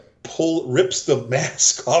kind of rips the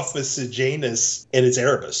mask off of Sejanus, and it's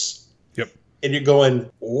Erebus. Yep. And you're going,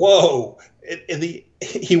 whoa. And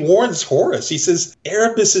he warns Horus. He says,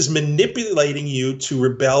 Erebus is manipulating you to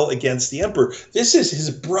rebel against the Emperor. This is his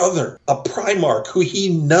brother, a Primarch, who he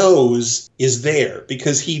knows is there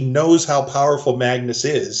because he knows how powerful Magnus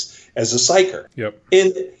is as a psyker. Yep.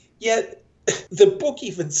 And yet the book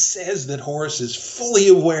even says that Horus is fully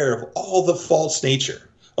aware of all the false nature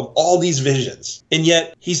of all these visions. And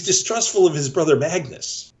yet he's distrustful of his brother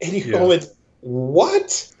Magnus. And you're going,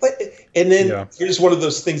 what? And then here's one of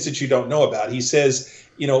those things that you don't know about. He says,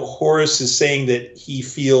 Horus is saying that he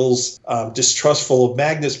feels distrustful of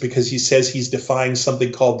Magnus because he says he's defying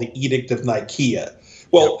something called the Edict of Nicaea.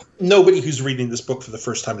 Well, nobody who's reading this book for the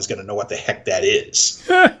first time is going to know what the heck that is.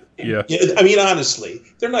 Yeah. I mean, honestly,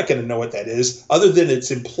 they're not going to know what that is, other than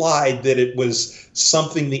it's implied that it was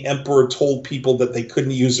something the Emperor told people that they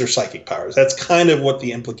couldn't use their psychic powers. That's kind of what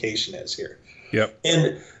the implication is here. Yep.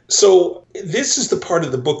 And so this is the part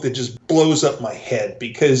of the book that just blows up my head,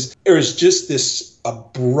 because there is just this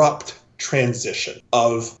abrupt transition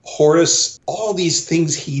of Horus, all these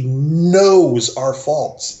things he knows are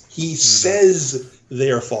false. He says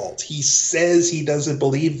they're false. He says he doesn't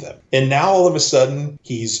believe them. And now all of a sudden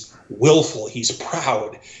he's willful, he's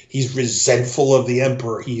proud, he's resentful of the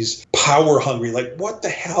Emperor, he's power hungry. Like, what the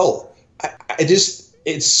hell?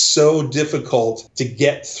 It's so difficult to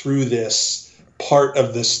get through this part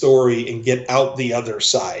of the story and get out the other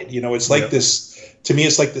side. You know, it's like this. To me,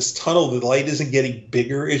 it's like this tunnel. The light isn't getting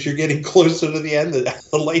bigger as you're getting closer to the end.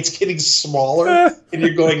 The light's getting smaller, and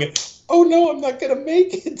you're going, "Oh no, I'm not going to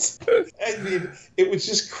make it." I mean, it was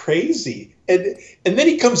just crazy. And then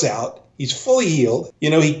he comes out. He's fully healed.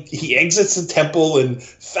 You know, he exits the temple, and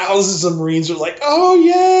thousands of Marines are like, "Oh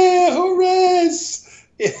yeah, Horus!"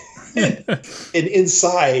 And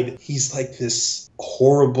inside, he's like this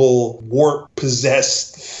horrible,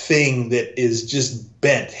 warp-possessed thing that is just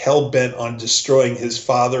hell-bent on destroying his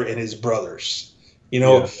father and his brothers. You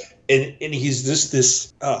know, and he's just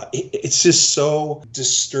this, it's just so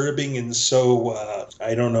disturbing and so,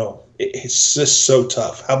 I don't know. It's just so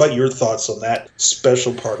tough. How about your thoughts on that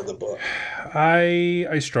special part of the book?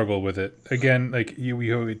 I struggle with it. Again, like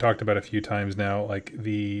we talked about a few times now, like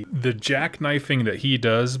the jackknifing that he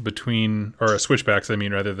does between, or switchbacks, I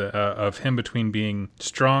mean, rather, of him between being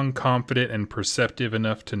strong, confident, and perceptive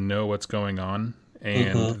enough to know what's going on,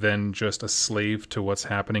 and then just a slave to what's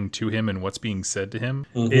happening to him and what's being said to him.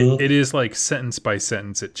 It is like sentence by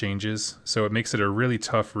sentence it changes. So it makes it a really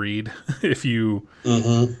tough read if you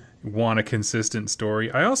want a consistent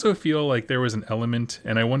story. I also feel like there was an element,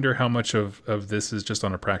 and I wonder how much of this is just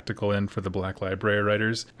on a practical end for the Black Library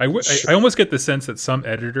writers. I almost get the sense that some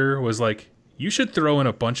editor was like, you should throw in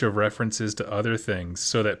a bunch of references to other things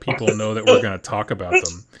so that people know that we're going to talk about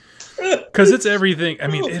them. Because it's everything. I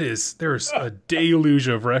mean, there's a deluge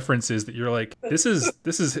of references that you're like, this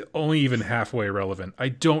is only even halfway relevant. I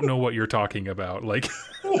don't know what you're talking about. Like,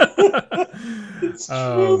 It's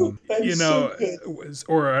true. you know,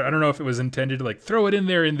 or I don't know if it was intended to like throw it in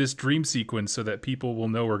there in this dream sequence so that people will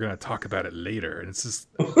know we're going to talk about it later. And it's just,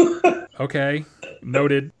 okay,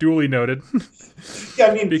 noted, duly noted. Yeah,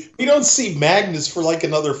 I mean, we don't see Magnus for like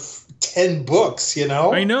another 10 books, you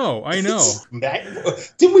know? I know.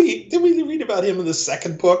 Did we read about him in the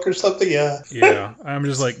second book or something? Yeah. Yeah. I'm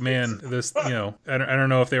just like, man, this, you know, I don't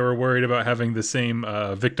know if they were worried about having the same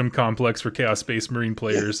victim complex for Chaos Space Marine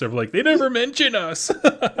players. They're like, they never mention us.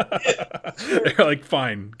 They're like,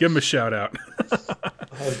 fine, give them a shout out.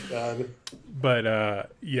 Oh, God. But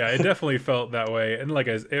yeah, it definitely felt that way. And like,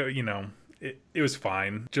 you know, it was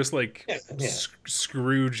fine. Just like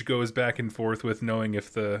Scrooge goes back and forth with knowing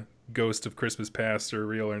if the ghost of Christmas past are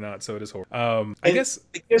real or not. So it is horrible. I guess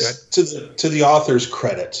to the author's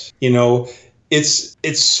credit, you know, it's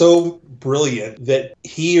so brilliant that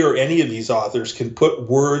he or any of these authors can put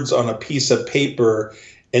words on a piece of paper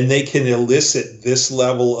and they can elicit this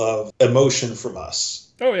level of emotion from us.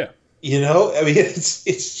 Oh yeah. You know, I mean,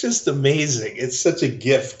 it's just amazing. It's such a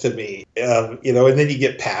gift to me, you know, and then you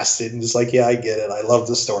get past it and it's like, yeah, I get it. I love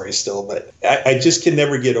the story still, but I just can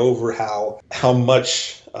never get over how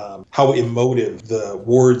much, how emotive the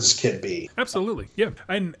words can be. Absolutely. Yeah.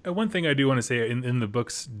 And one thing I do want to say in the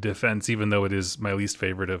book's defense, even though it is my least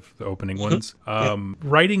favorite of the opening ones,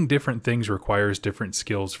 writing different things requires different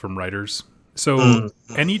skills from writers. So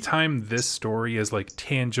anytime this story is like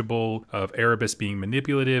tangible of Erebus being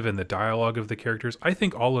manipulative and the dialogue of the characters, I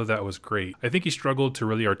think all of that was great. I think he struggled to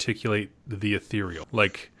really articulate the ethereal,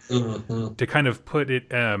 like to kind of put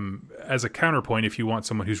it as a counterpoint. If you want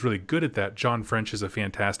someone who's really good at that, John French is a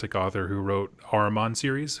fantastic author who wrote Ahriman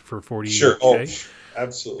series for 40K. Sure. Oh,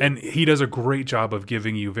 absolutely. And he does a great job of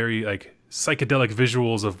giving you very like psychedelic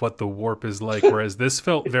visuals of what the warp is like, whereas this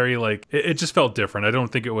felt very like it just felt different. I don't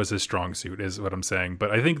think it was his strong suit is what I'm saying,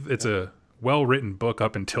 but I think it's a well-written book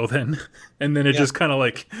up until then, and then it just kind of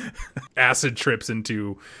like acid trips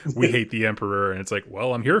into we hate the Emperor, and it's like,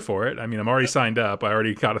 well, I'm here for it. I mean, I'm already signed up. I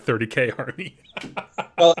already got a 30K army.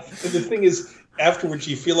 Well, the thing is, afterwards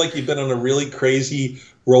you feel like you've been on a really crazy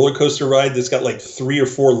roller coaster ride that's got like 3 or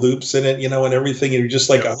 4 loops in it, you know, and everything, and you're just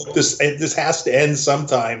like, I hope this has to end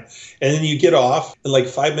sometime. And then you get off, and like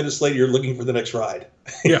 5 minutes later you're looking for the next ride.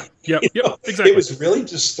 Yeah. Exactly. It was really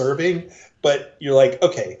disturbing, but you're like,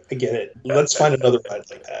 okay, I get it. Let's find another ride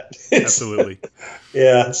like that. Absolutely.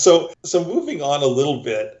 Yeah. So moving on a little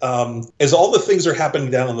bit, as all the things are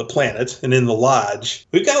happening down on the planet and in the lodge,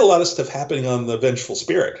 we've got a lot of stuff happening on the Vengeful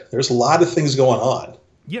Spirit. There's a lot of things going on.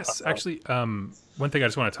 Yes, actually, one thing I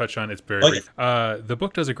just want to touch on, it's very brief. The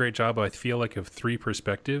book does a great job, I feel like, of 3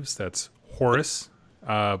 perspectives. That's Horus,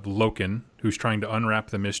 Loken, who's trying to unwrap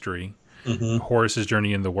the mystery, Horus's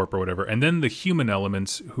journey in the warp or whatever, and then the human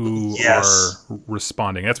elements who are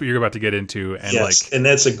responding. That's what you're about to get into. And and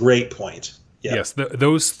that's a great point. Yeah. Yes,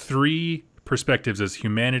 those 3 perspectives as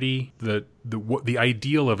humanity, the the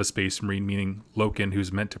ideal of a space marine, meaning Loken,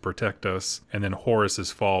 who's meant to protect us, and then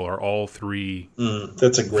Horus's fall are all three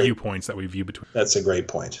that's a great viewpoints that we view between. That's a great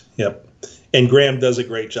point. Yep. And Graham does a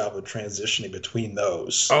great job of transitioning between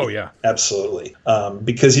those. Oh, yeah. Absolutely.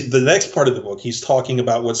 Because the next part of the book, he's talking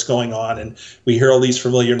about what's going on, and we hear all these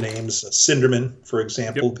familiar names. Cinderman, for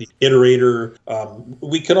example, the Iterator.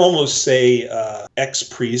 We can almost say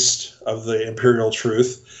ex-priest of the Imperial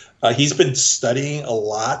Truth. He's been studying a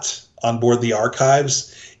lot on board the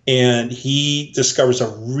Archives, and he discovers a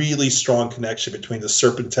really strong connection between the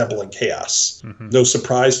Serpent Temple and Chaos. No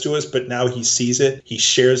surprise to us, but now he sees it. He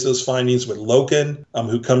shares those findings with Loken,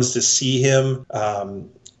 who comes to see him.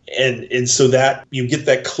 And so that you get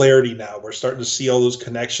that clarity now. We're starting to see all those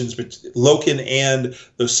connections. But Loken and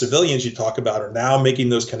those civilians you talk about are now making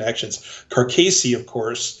those connections. Carcassi, of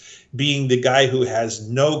course, being the guy who has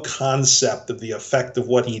no concept of the effect of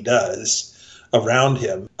what he does around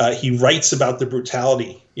him. He writes about the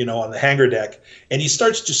brutality, on the hangar deck, and he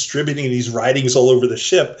starts distributing these writings all over the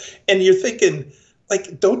ship. And you're thinking,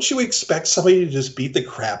 like, don't you expect somebody to just beat the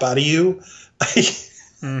crap out of you?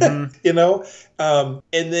 And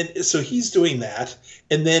then so he's doing that.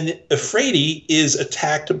 And then Ephraidi is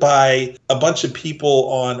attacked by a bunch of people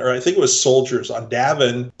or I think it was soldiers on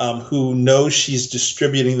Davin, who know she's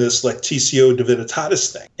distributing this Lectitio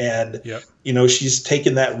Divinitatis thing. And, she's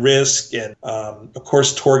taken that risk. And, of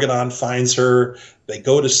course, Torgadon finds her. They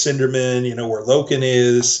go to Cinderman, where Loken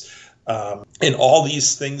is. And all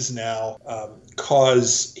these things now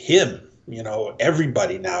cause him,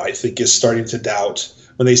 everybody now, I think, is starting to doubt.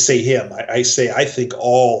 When they say him, I think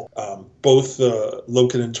all, both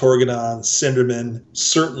Loken and Torgadon, Cinderman,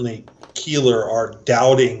 certainly Keeler, are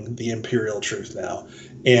doubting the Imperial Truth now.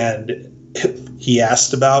 And he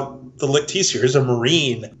asked about the Lectitio. Here's a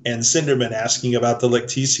Marine and Cinderman asking about the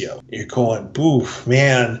Lectitio. You're going, boof,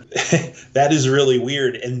 man, that is really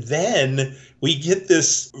weird. And then we get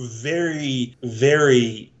this very,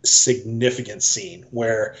 very significant scene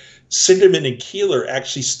where Cinderman and Keeler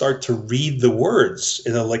actually start to read the words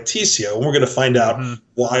in the Lectitio, and we're going to find out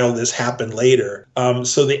why all this happened later.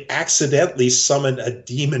 So they accidentally summon a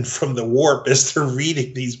demon from the warp as they're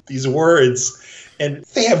reading these words, and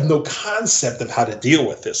they have no concept of how to deal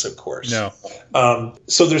with this, of course. No.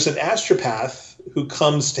 So there's an astropath who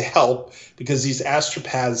comes to help, because these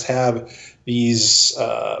astropaths have these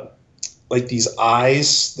these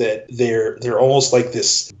eyes that they're almost like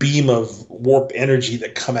this beam of warp energy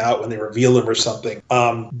that come out when they reveal them or something.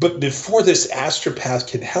 But before this astropath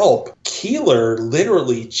can help, Keeler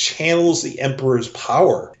literally channels the Emperor's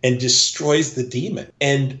power and destroys the demon.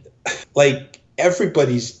 And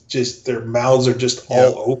everybody's just, their mouths are just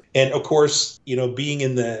all open. And of course, being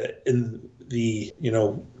in the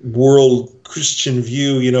world Christian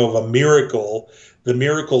view, of a miracle, the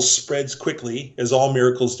miracle spreads quickly, as all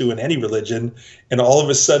miracles do in any religion, and all of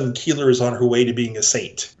a sudden Keeler is on her way to being a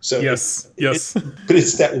saint. So yes. But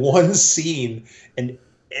it's that one scene, and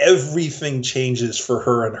everything changes for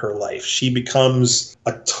her in her life. She becomes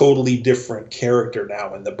a totally different character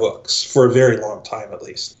now in the books, for a very long time at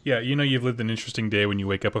least. Yeah, you've lived an interesting day when you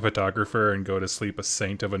wake up a photographer and go to sleep a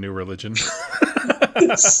saint of a new religion.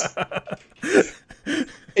 And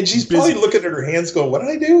she's probably looking at her hands going, what did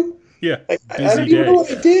I do? Yeah, I don't even know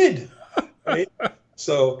what I did. Right?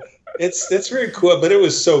 So that's very cool, but it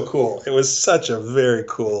was so cool. It was such a very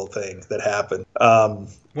cool thing that happened.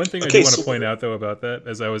 One thing I do want to point out, though, about that,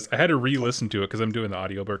 as I had to re-listen to it because I'm doing the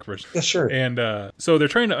audiobook version. Yeah, sure. And so they're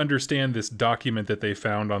trying to understand this document that they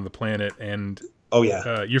found on the planet, and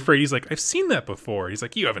Euphrates like, I've seen that before. He's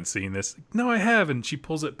like, you haven't seen this. No, I have. And she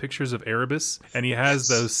pulls up pictures of Erebus, and he has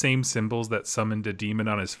those same symbols that summoned a demon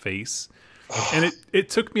on his face. And it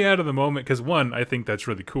took me out of the moment because, one, I think that's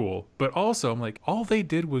really cool. But also, I'm like, all they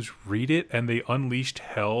did was read it and they unleashed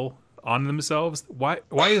hell on themselves. Why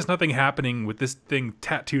is nothing happening with this thing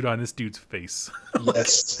tattooed on this dude's face?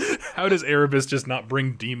 Yes. How does Erebus just not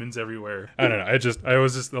bring demons everywhere? I don't know. I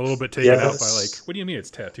was just a little bit taken out by what do you mean it's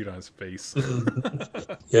tattooed on his face?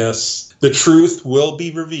 Yes. The truth will be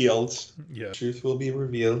revealed. Yeah. The truth will be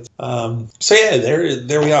revealed.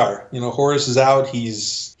 There we are. Horus is out.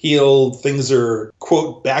 He's healed. Things are,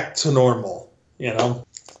 quote, back to normal,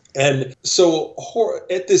 And so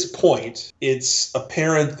at this point, it's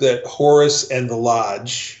apparent that Horus and the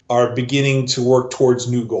Lodge are beginning to work towards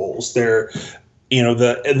new goals. They're,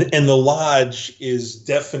 the Lodge is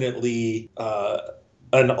definitely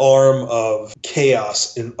an arm of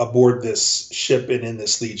chaos aboard this ship and in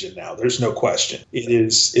this Legion now. There's no question. It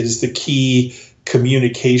is the key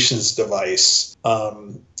communications device.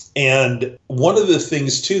 And one of the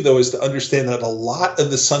things, too, though, is to understand that a lot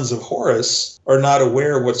of the sons of Horus are not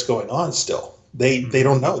aware of what's going on still. They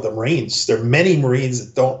don't know. The Marines, there are many Marines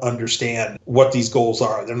that don't understand what these goals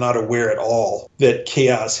are. They're not aware at all that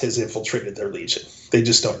chaos has infiltrated their legion. They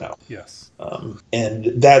just don't know. Yes. And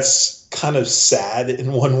that's kind of sad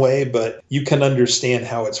in one way, but you can understand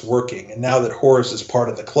how it's working. And now that Horus is part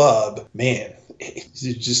of the club, man,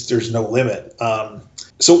 there's no limit.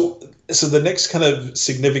 So the next kind of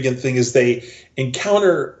significant thing is they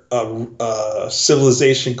encounter a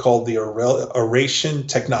civilization called the Eurasian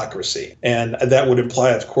technocracy. And that would imply,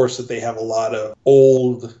 of course, that they have a lot of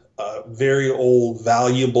old, very old,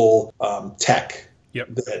 valuable tech. Yep.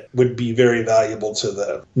 That would be very valuable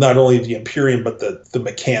to not only the Imperium, but the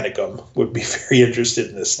Mechanicum would be very interested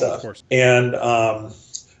in this stuff. Of course. And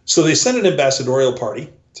so they send an ambassadorial party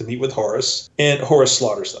to meet with Horus, and Horus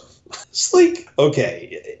slaughters them. It's like,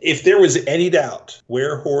 okay, if there was any doubt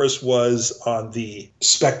where Horus was on the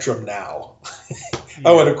spectrum now.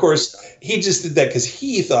 Oh, and of course, he just did that because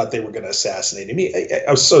he thought they were going to assassinate him.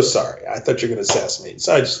 I'm so sorry. I thought you were going to assassinate me.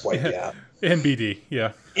 So I just wiped you out. NBD,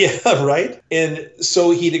 yeah. Yeah, right? And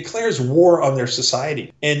so he declares war on their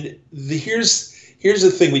society. And here's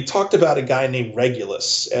the thing. We talked about a guy named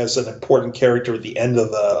Regulus as an important character at the end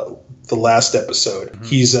of the last episode. Mm-hmm.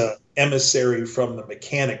 He's a emissary from the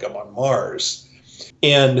Mechanicum on Mars.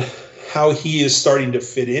 And how he is starting to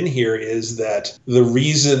fit in here is that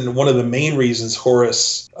one of the main reasons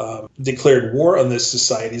Horus declared war on this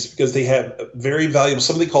society is because they have very valuable,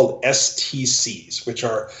 something called STCs, which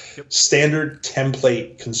are standard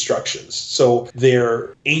template constructions. So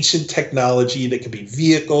they're ancient technology that could be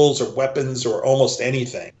vehicles or weapons or almost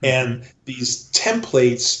anything. Mm-hmm. And these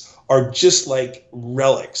templates are just like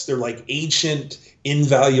relics. They're like ancient,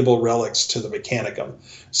 invaluable relics to the Mechanicum.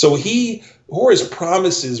 So Horus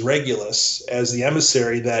promises Regulus as the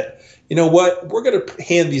emissary that, you know what, we're going to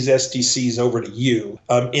hand these SDCs over to you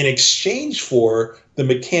in exchange for the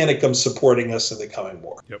Mechanicum supporting us in the coming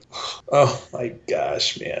war. Yep. Oh my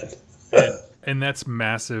gosh, man. And that's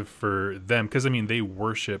massive for them because, I mean, they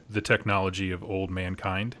worship the technology of old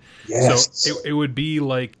mankind. Yes. So it would be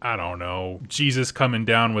like, I don't know, Jesus coming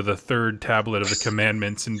down with a third tablet of the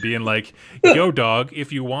commandments and being like, yo, dog,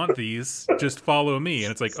 if you want these, just follow me.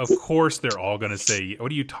 And it's like, of course they're all going to say,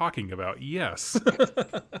 what are you talking about? Yes.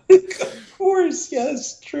 Of course.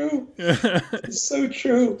 Yes. True. It's so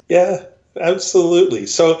true. Yeah, absolutely.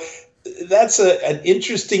 So that's an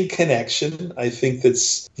interesting connection, I think,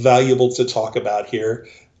 that's valuable to talk about here.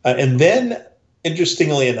 And then,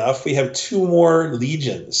 interestingly enough, we have two more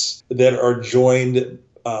legions that are joined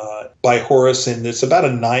by Horus, and it's about a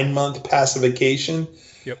 9-month pacification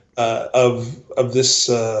of this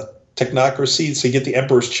technocracy. So you get the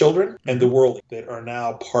Emperor's children and the world that are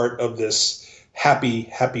now part of this happy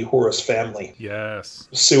Horus family. Yes.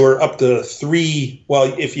 So we're up to 3,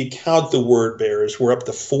 well, if you count the word bearers, we're up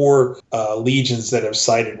to 4 legions that have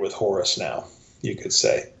sided with Horus now, you could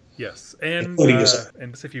say. Yes, and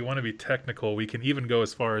if you want to be technical, we can even go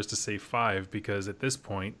as far as to say 5, because at this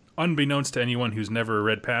point, unbeknownst to anyone who's never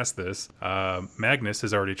read past this, Magnus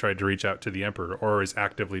has already tried to reach out to the Emperor, or is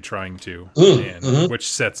actively trying to, which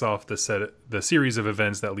sets off the series of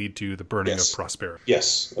events that lead to the burning of Prosperity.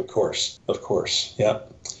 Yes, of course, yeah.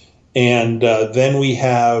 And then we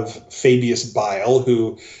have Fabius Bile,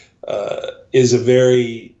 who is a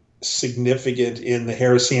very significant in the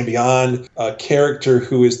Heresy and Beyond character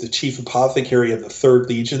who is the chief apothecary of the 3rd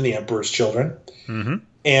Legion, the Emperor's Children. Mm-hmm.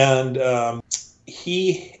 And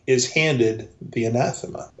he is handed the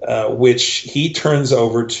anathema, which he turns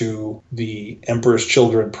over to the Emperor's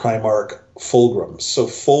Children Primarch Fulgrim. So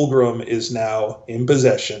Fulgrim is now in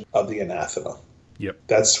possession of the anathema. Yep.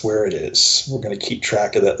 That's where it is. We're going to keep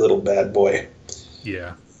track of that little bad boy.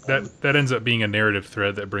 Yeah. That ends up being a narrative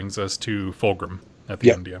thread that brings us to Fulgrim at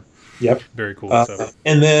the end. Yeah. Yep. Very cool stuff.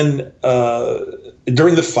 And then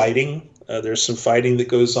during the fighting, there's some fighting that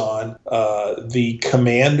goes on. The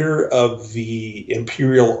commander of the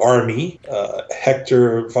Imperial Army,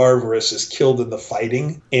 Hector Varvarus, is killed in the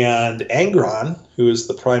fighting. And Angron, who is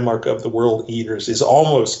the Primarch of the World Eaters, is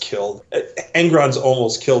almost killed. Angron's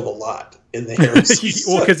almost killed a lot in the Heresy.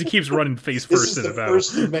 Well, because he keeps running face first in a battle. This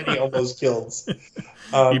is the first of many almost kills.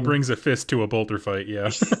 He brings a fist to a bolter fight,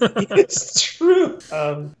 yeah. It's true.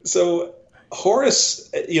 So Horus,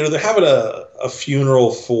 they're having a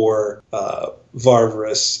funeral for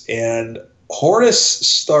Varvarus, and Horus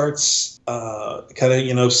starts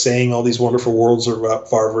kind of, saying all these wonderful words about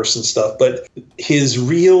Varvarus and stuff, but his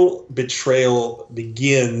real betrayal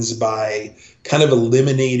begins by kind of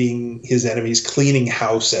eliminating his enemies, cleaning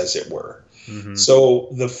house, as it were. So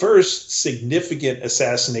the first significant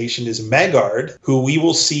assassination is Magard, who we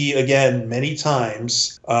will see again many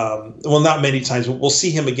times. Well, not many times, but we'll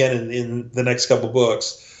see him again in the next couple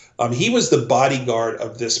books. He was the bodyguard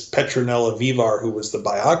of this Petronella Vivar, who was the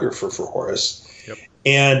biographer for Horus. Yep.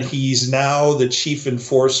 And he's now the chief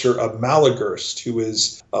enforcer of Malagurst, who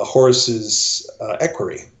is Horus's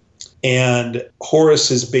equerry. And Horus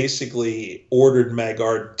has basically ordered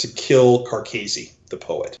Magard to kill Carcasi, the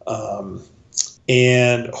poet.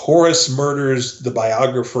 And Horus murders the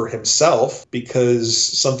biographer himself because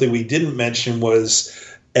something we didn't mention was,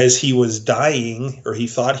 as he was dying, or he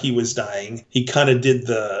thought he was dying, he kind of did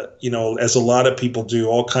the, as a lot of people do,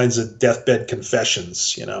 all kinds of deathbed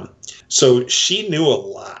confessions, So she knew a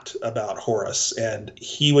lot about Horus, and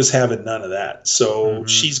he was having none of that. So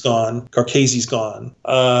she's gone. Carcasi's gone.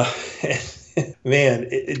 Man,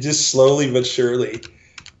 it just slowly but surely.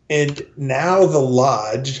 And now the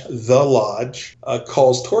Lodge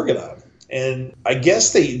calls Torgadon. And I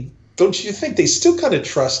guess don't you think they still kind of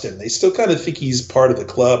trust him? They still kind of think he's part of the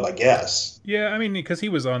club, I guess. Yeah, I mean, because he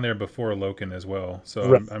was on there before Loken as well. So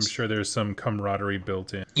Right. I'm sure there's some camaraderie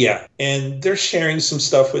built in. Yeah, and they're sharing some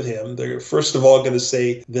stuff with him. They're first of all going to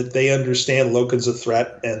say that they understand Loken's a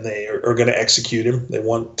threat and they are going to execute him. They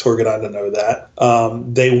want Torgadon to know that.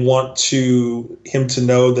 They want him to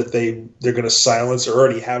know that they're going to silence, or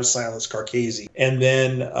already have silenced, Carcasi. And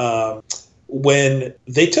then when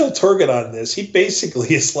they tell Torgadon this, he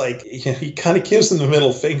basically is like, he kind of gives them the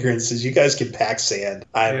middle finger and says, "You guys can pack sand.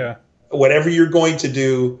 Whatever you're going to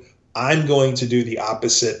do, I'm going to do the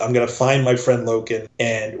opposite. I'm going to find my friend Loken,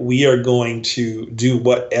 and we are going to do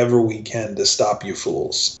whatever we can to stop you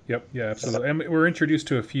fools." Yep, yeah, absolutely. And we're introduced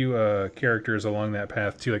to a few characters along that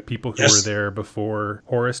path, too, like people who Yes. were there before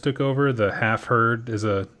Horus took over. The Half-Herd is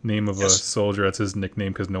a name of a soldier. That's his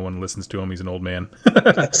nickname because no one listens to him. He's an old man.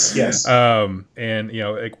 Yes. And,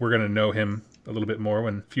 like, we're going to know him a little bit more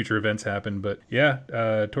when future events happen. But yeah,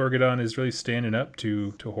 Torgadon is really standing up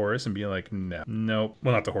to Horus and being like, no.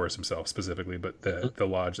 Well, not to Horus himself specifically, but the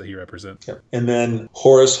lodge that he represents. Yep. And then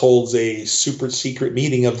Horus holds a super secret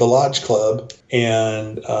meeting of the Lodge Club,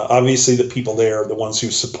 and obviously the people there are the ones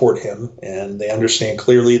who support him, and they understand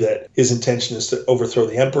clearly that his intention is to overthrow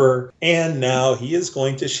the Emperor, and now he is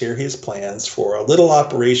going to share his plans for a little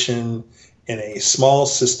operation in a small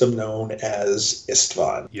system known as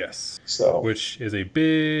Istvan. Yes. So, which is a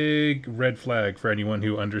big red flag for anyone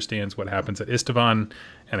who understands what happens at Istvan,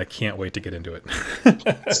 and I can't wait to get into it.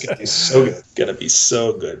 It's going to be so good. Going to be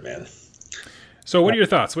so good, man. So what are your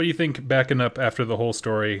thoughts? What do you think backing up after the whole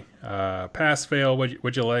story? Pass, fail,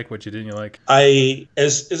 what'd you like, what you didn't like?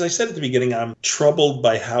 As I said at the beginning, I'm troubled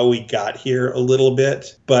by how we got here a little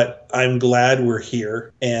bit, but I'm glad we're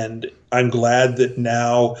here, and I'm glad that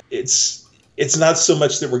now it's not so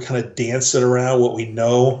much that we're kind of dancing around what we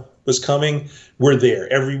know was coming. We're there.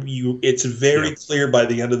 It's very clear by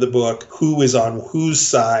the end of the book who is on whose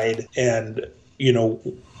side, and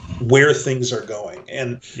where things are going.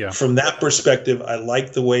 And from that perspective, I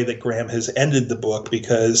like the way that Graham has ended the book,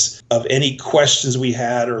 because of any questions we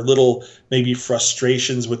had or little maybe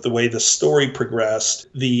frustrations with the way the story progressed.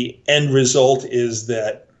 The end result is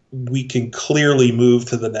that we can clearly move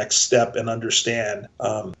to the next step and understand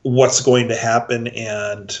what's going to happen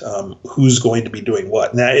and who's going to be doing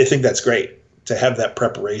what. And I think that's great to have that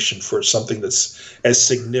preparation for something that's as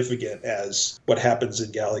significant as what happens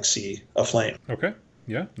in Galaxy Aflame. Okay.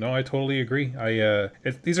 Yeah, no, I totally agree.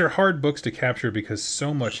 These are hard books to capture because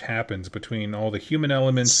so much happens between all the human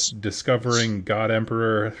elements, discovering God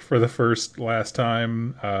Emperor for the last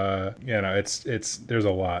time. There's a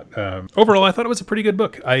lot. Overall, I thought it was a pretty good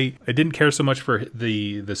book. I didn't care so much for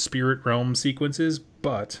the spirit realm sequences,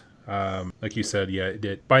 but like you said,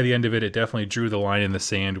 by the end of it, it definitely drew the line in the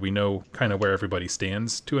sand. We know kind of where everybody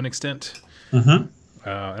stands to an extent. Mm-hmm.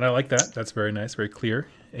 And I like that. That's very nice, very clear.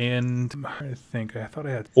 And I thought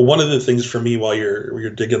I had. Well, one of the things for me while you're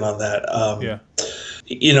digging on that,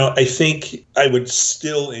 I think I would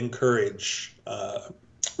still encourage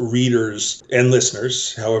readers and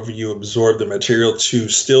listeners, however you absorb the material, to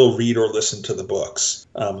still read or listen to the books.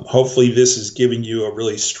 Hopefully this is giving you a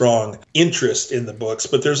really strong interest in the books,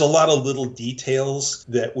 but there's a lot of little details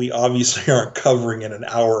that we obviously aren't covering in an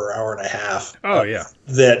hour and a half. Oh, yeah.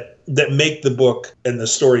 That make the book and the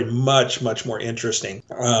story much, much more interesting.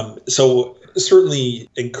 So certainly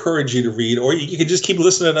encourage you to read, or you can just keep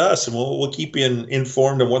listening to us, and we'll keep you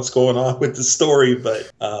informed on what's going on with the story. But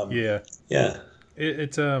yeah.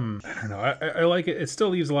 It's I don't know. I like it. It still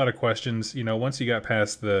leaves a lot of questions. Once you got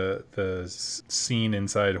past the scene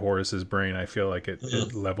inside Horus's brain, I feel like it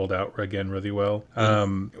leveled out again really well.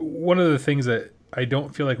 One of the things that I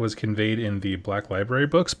don't feel like was conveyed in the Black Library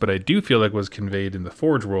books, but I do feel like was conveyed in the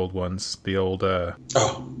Forge World ones, the old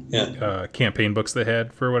campaign books they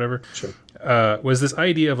had for whatever. Sure. Was this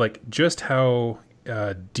idea of like just how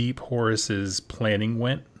deep Horus's planning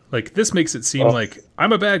went. Like, this makes it seem like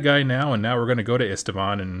I'm a bad guy now, and now we're going to go to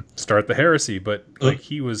Esteban and start the heresy. But, like,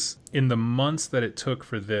 he was, in the months that it took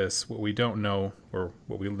for this, what we don't know, or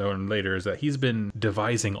what we learn later, is that he's been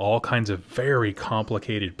devising all kinds of very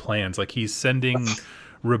complicated plans. Like, he's sending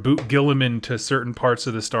Reboot Gilliman to certain parts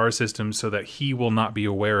of the star system so that he will not be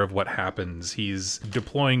aware of what happens. He's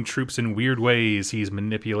deploying troops in weird ways. He's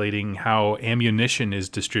manipulating how ammunition is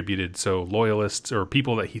distributed, so loyalists or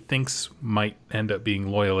people that he thinks might end up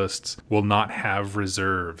being loyalists will not have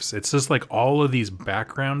reserves. It's just like all of these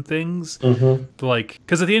background things. Like,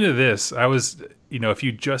 because at the end of this, I was, you know, if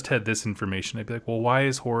you just had this information, I'd be like, well, why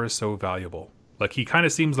is Horus so valuable? Like, he kind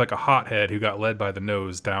of seems like a hothead who got led by the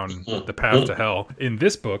nose down the path to hell in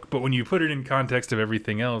this book. But when you put it in context of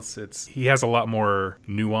everything else, he has a lot more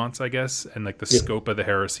nuance, I guess. And, like, the scope of the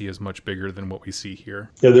heresy is much bigger than what we see here.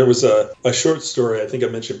 Yeah, there was a short story, I think I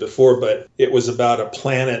mentioned before, but it was about a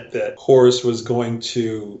planet that Horus was going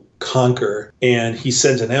to conquer. And he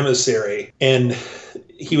sent an emissary. And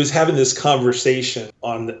he was having this conversation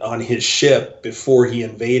on his ship before he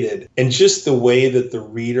invaded. And just the way that the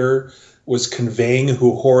reader was conveying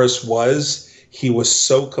who Horus was, he was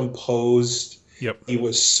so composed. He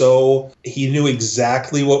knew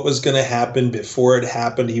exactly what was going to happen before it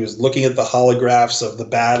happened. He was looking at the holographs of the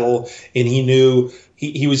battle, and he knew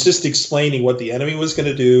he was just explaining what the enemy was going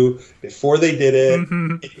to do before they did it.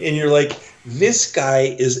 And you're like, this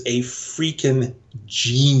guy is a freaking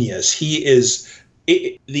genius. He is.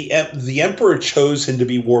 The Emperor chose him to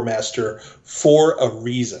be War Master for a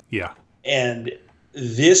reason. Yeah. And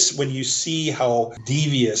this, when you see how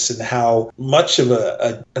devious and how much of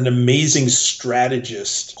an amazing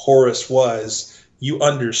strategist Horus was, you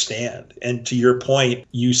understand. And to your point,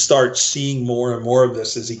 you start seeing more and more of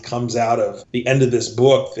this as he comes out of the end of this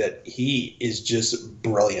book, that he is just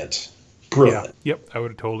brilliant. Brilliant. Yeah. Yep, I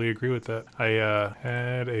would totally agree with that. I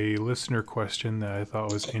had a listener question that I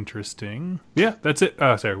thought was interesting. Yeah, that's it.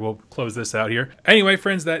 Sorry, we'll close this out here. Anyway,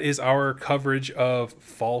 friends, that is our coverage of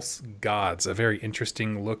False Gods, a very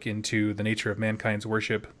interesting look into the nature of mankind's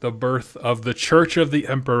worship, the birth of the Church of the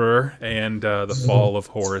Emperor, and the fall of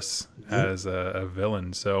Horus as a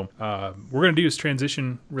villain. So we're going to do is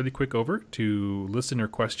transition really quick over to listener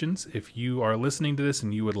questions. If you are listening to this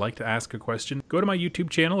and you would like to ask a question, go to my YouTube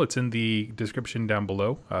channel. It's in the description down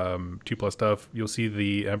below. 2+ Stuff. You'll see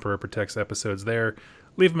the Emperor Protects episodes there.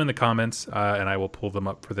 Leave them in the comments, and I will pull them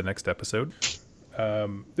up for the next episode.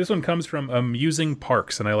 This one comes from Amusing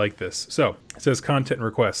Parks, and I like this. So, it says content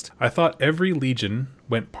request. I thought every legion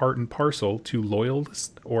went part and parcel to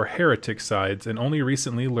loyalist or heretic sides, and only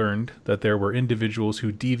recently learned that there were individuals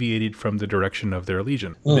who deviated from the direction of their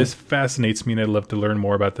legion. This fascinates me, and I'd love to learn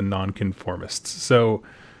more about the nonconformists. So,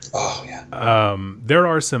 there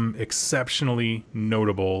are some exceptionally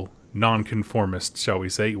notable nonconformists, shall we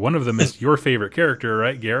say. One of them is your favorite character,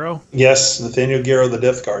 right, Garrow? Yes, Nathaniel Garrow, the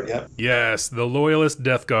Death Guard, yeah. Yes, the loyalist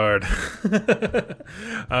Death Guard.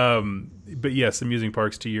 But yes, Amusing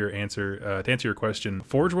Parks, to answer your question,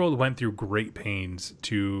 Forge World went through great pains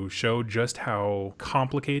to show just how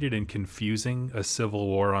complicated and confusing a civil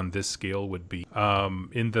war on this scale would be.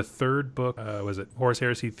 In the third book, was it Horus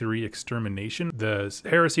Heresy 3 Extermination? The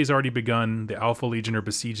heresy's already begun, the Alpha Legion are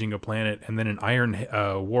besieging a planet, and then an Iron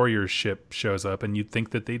Warrior ship shows up, and you'd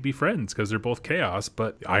think that they'd be friends because they're both chaos,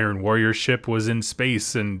 but the Iron Warrior ship was in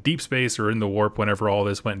space and deep space or in the warp whenever all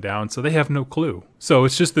this went down, so they have no clue. So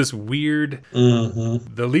it's just this weird,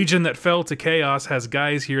 the Legion that fell to chaos has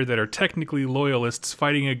guys here that are technically loyalists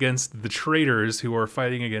fighting against the traitors who are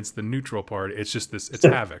fighting against the neutral party. It's just this, it's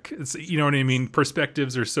havoc. It's, you know what I mean?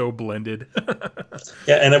 Perspectives are so blended.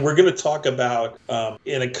 Yeah, and we're going to talk about,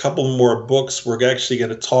 in a couple more books, we're actually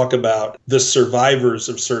going to talk about the survivors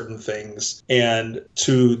of certain things. And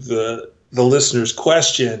to the listener's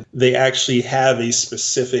question, they actually have a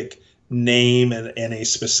specific name and a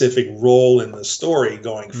specific role in the story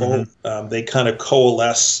going forward. They kind of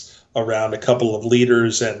coalesce around a couple of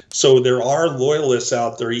leaders, and so there are loyalists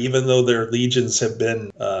out there, even though their legions have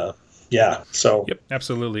been yep,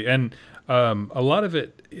 absolutely. And a lot of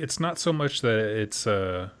it's not so much that it's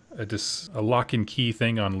a lock and key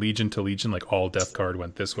thing on legion to legion, like all Death Guard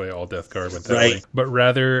went this way, all Death Guard went that way, but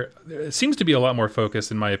rather it seems to be a lot more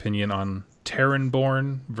focused, in my opinion, on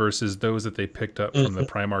Terran-born versus those that they picked up from the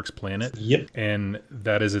Primarch's planet. Yep. And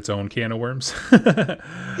that is its own can of worms.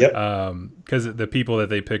 Yep. Because the people that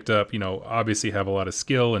they picked up, obviously have a lot of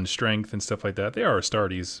skill and strength and stuff like that. They are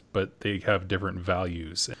Astartes, but they have different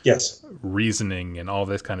values, Yes. reasoning, and all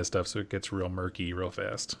this kind of stuff. So it gets real murky real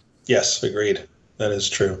fast. Yes, agreed. That is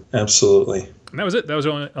true. Absolutely. And that was it. That was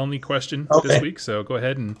our only question this week. So go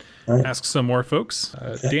ahead and ask some more folks.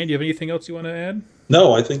 Dan, do you have anything else you want to add?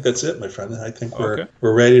 No, I think that's it, my friend. I think we're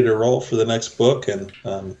ready to roll for the next book, and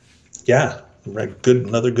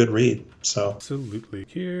another good read. So absolutely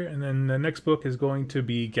here, and then the next book is going to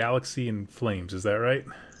be Galaxy in Flames. Is that right?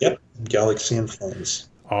 Yep, Galaxy in Flames.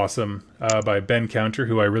 Awesome, by Ben Counter,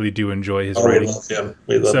 who I really do enjoy his writing. We love him.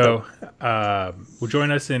 We love him. Will join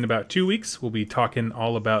us in about 2 weeks. We'll be talking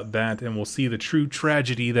all about that, and we'll see the true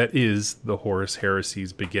tragedy that is the Horus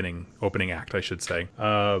Heresy's opening act, I should say.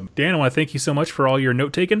 Dan, I want to thank you so much for all your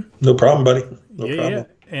note taking. No problem, buddy. No problem. Yeah.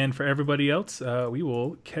 And for everybody else, we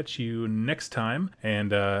will catch you next time.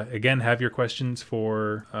 And again, have your questions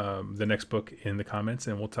for the next book in the comments,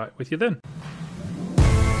 and we'll talk with you then.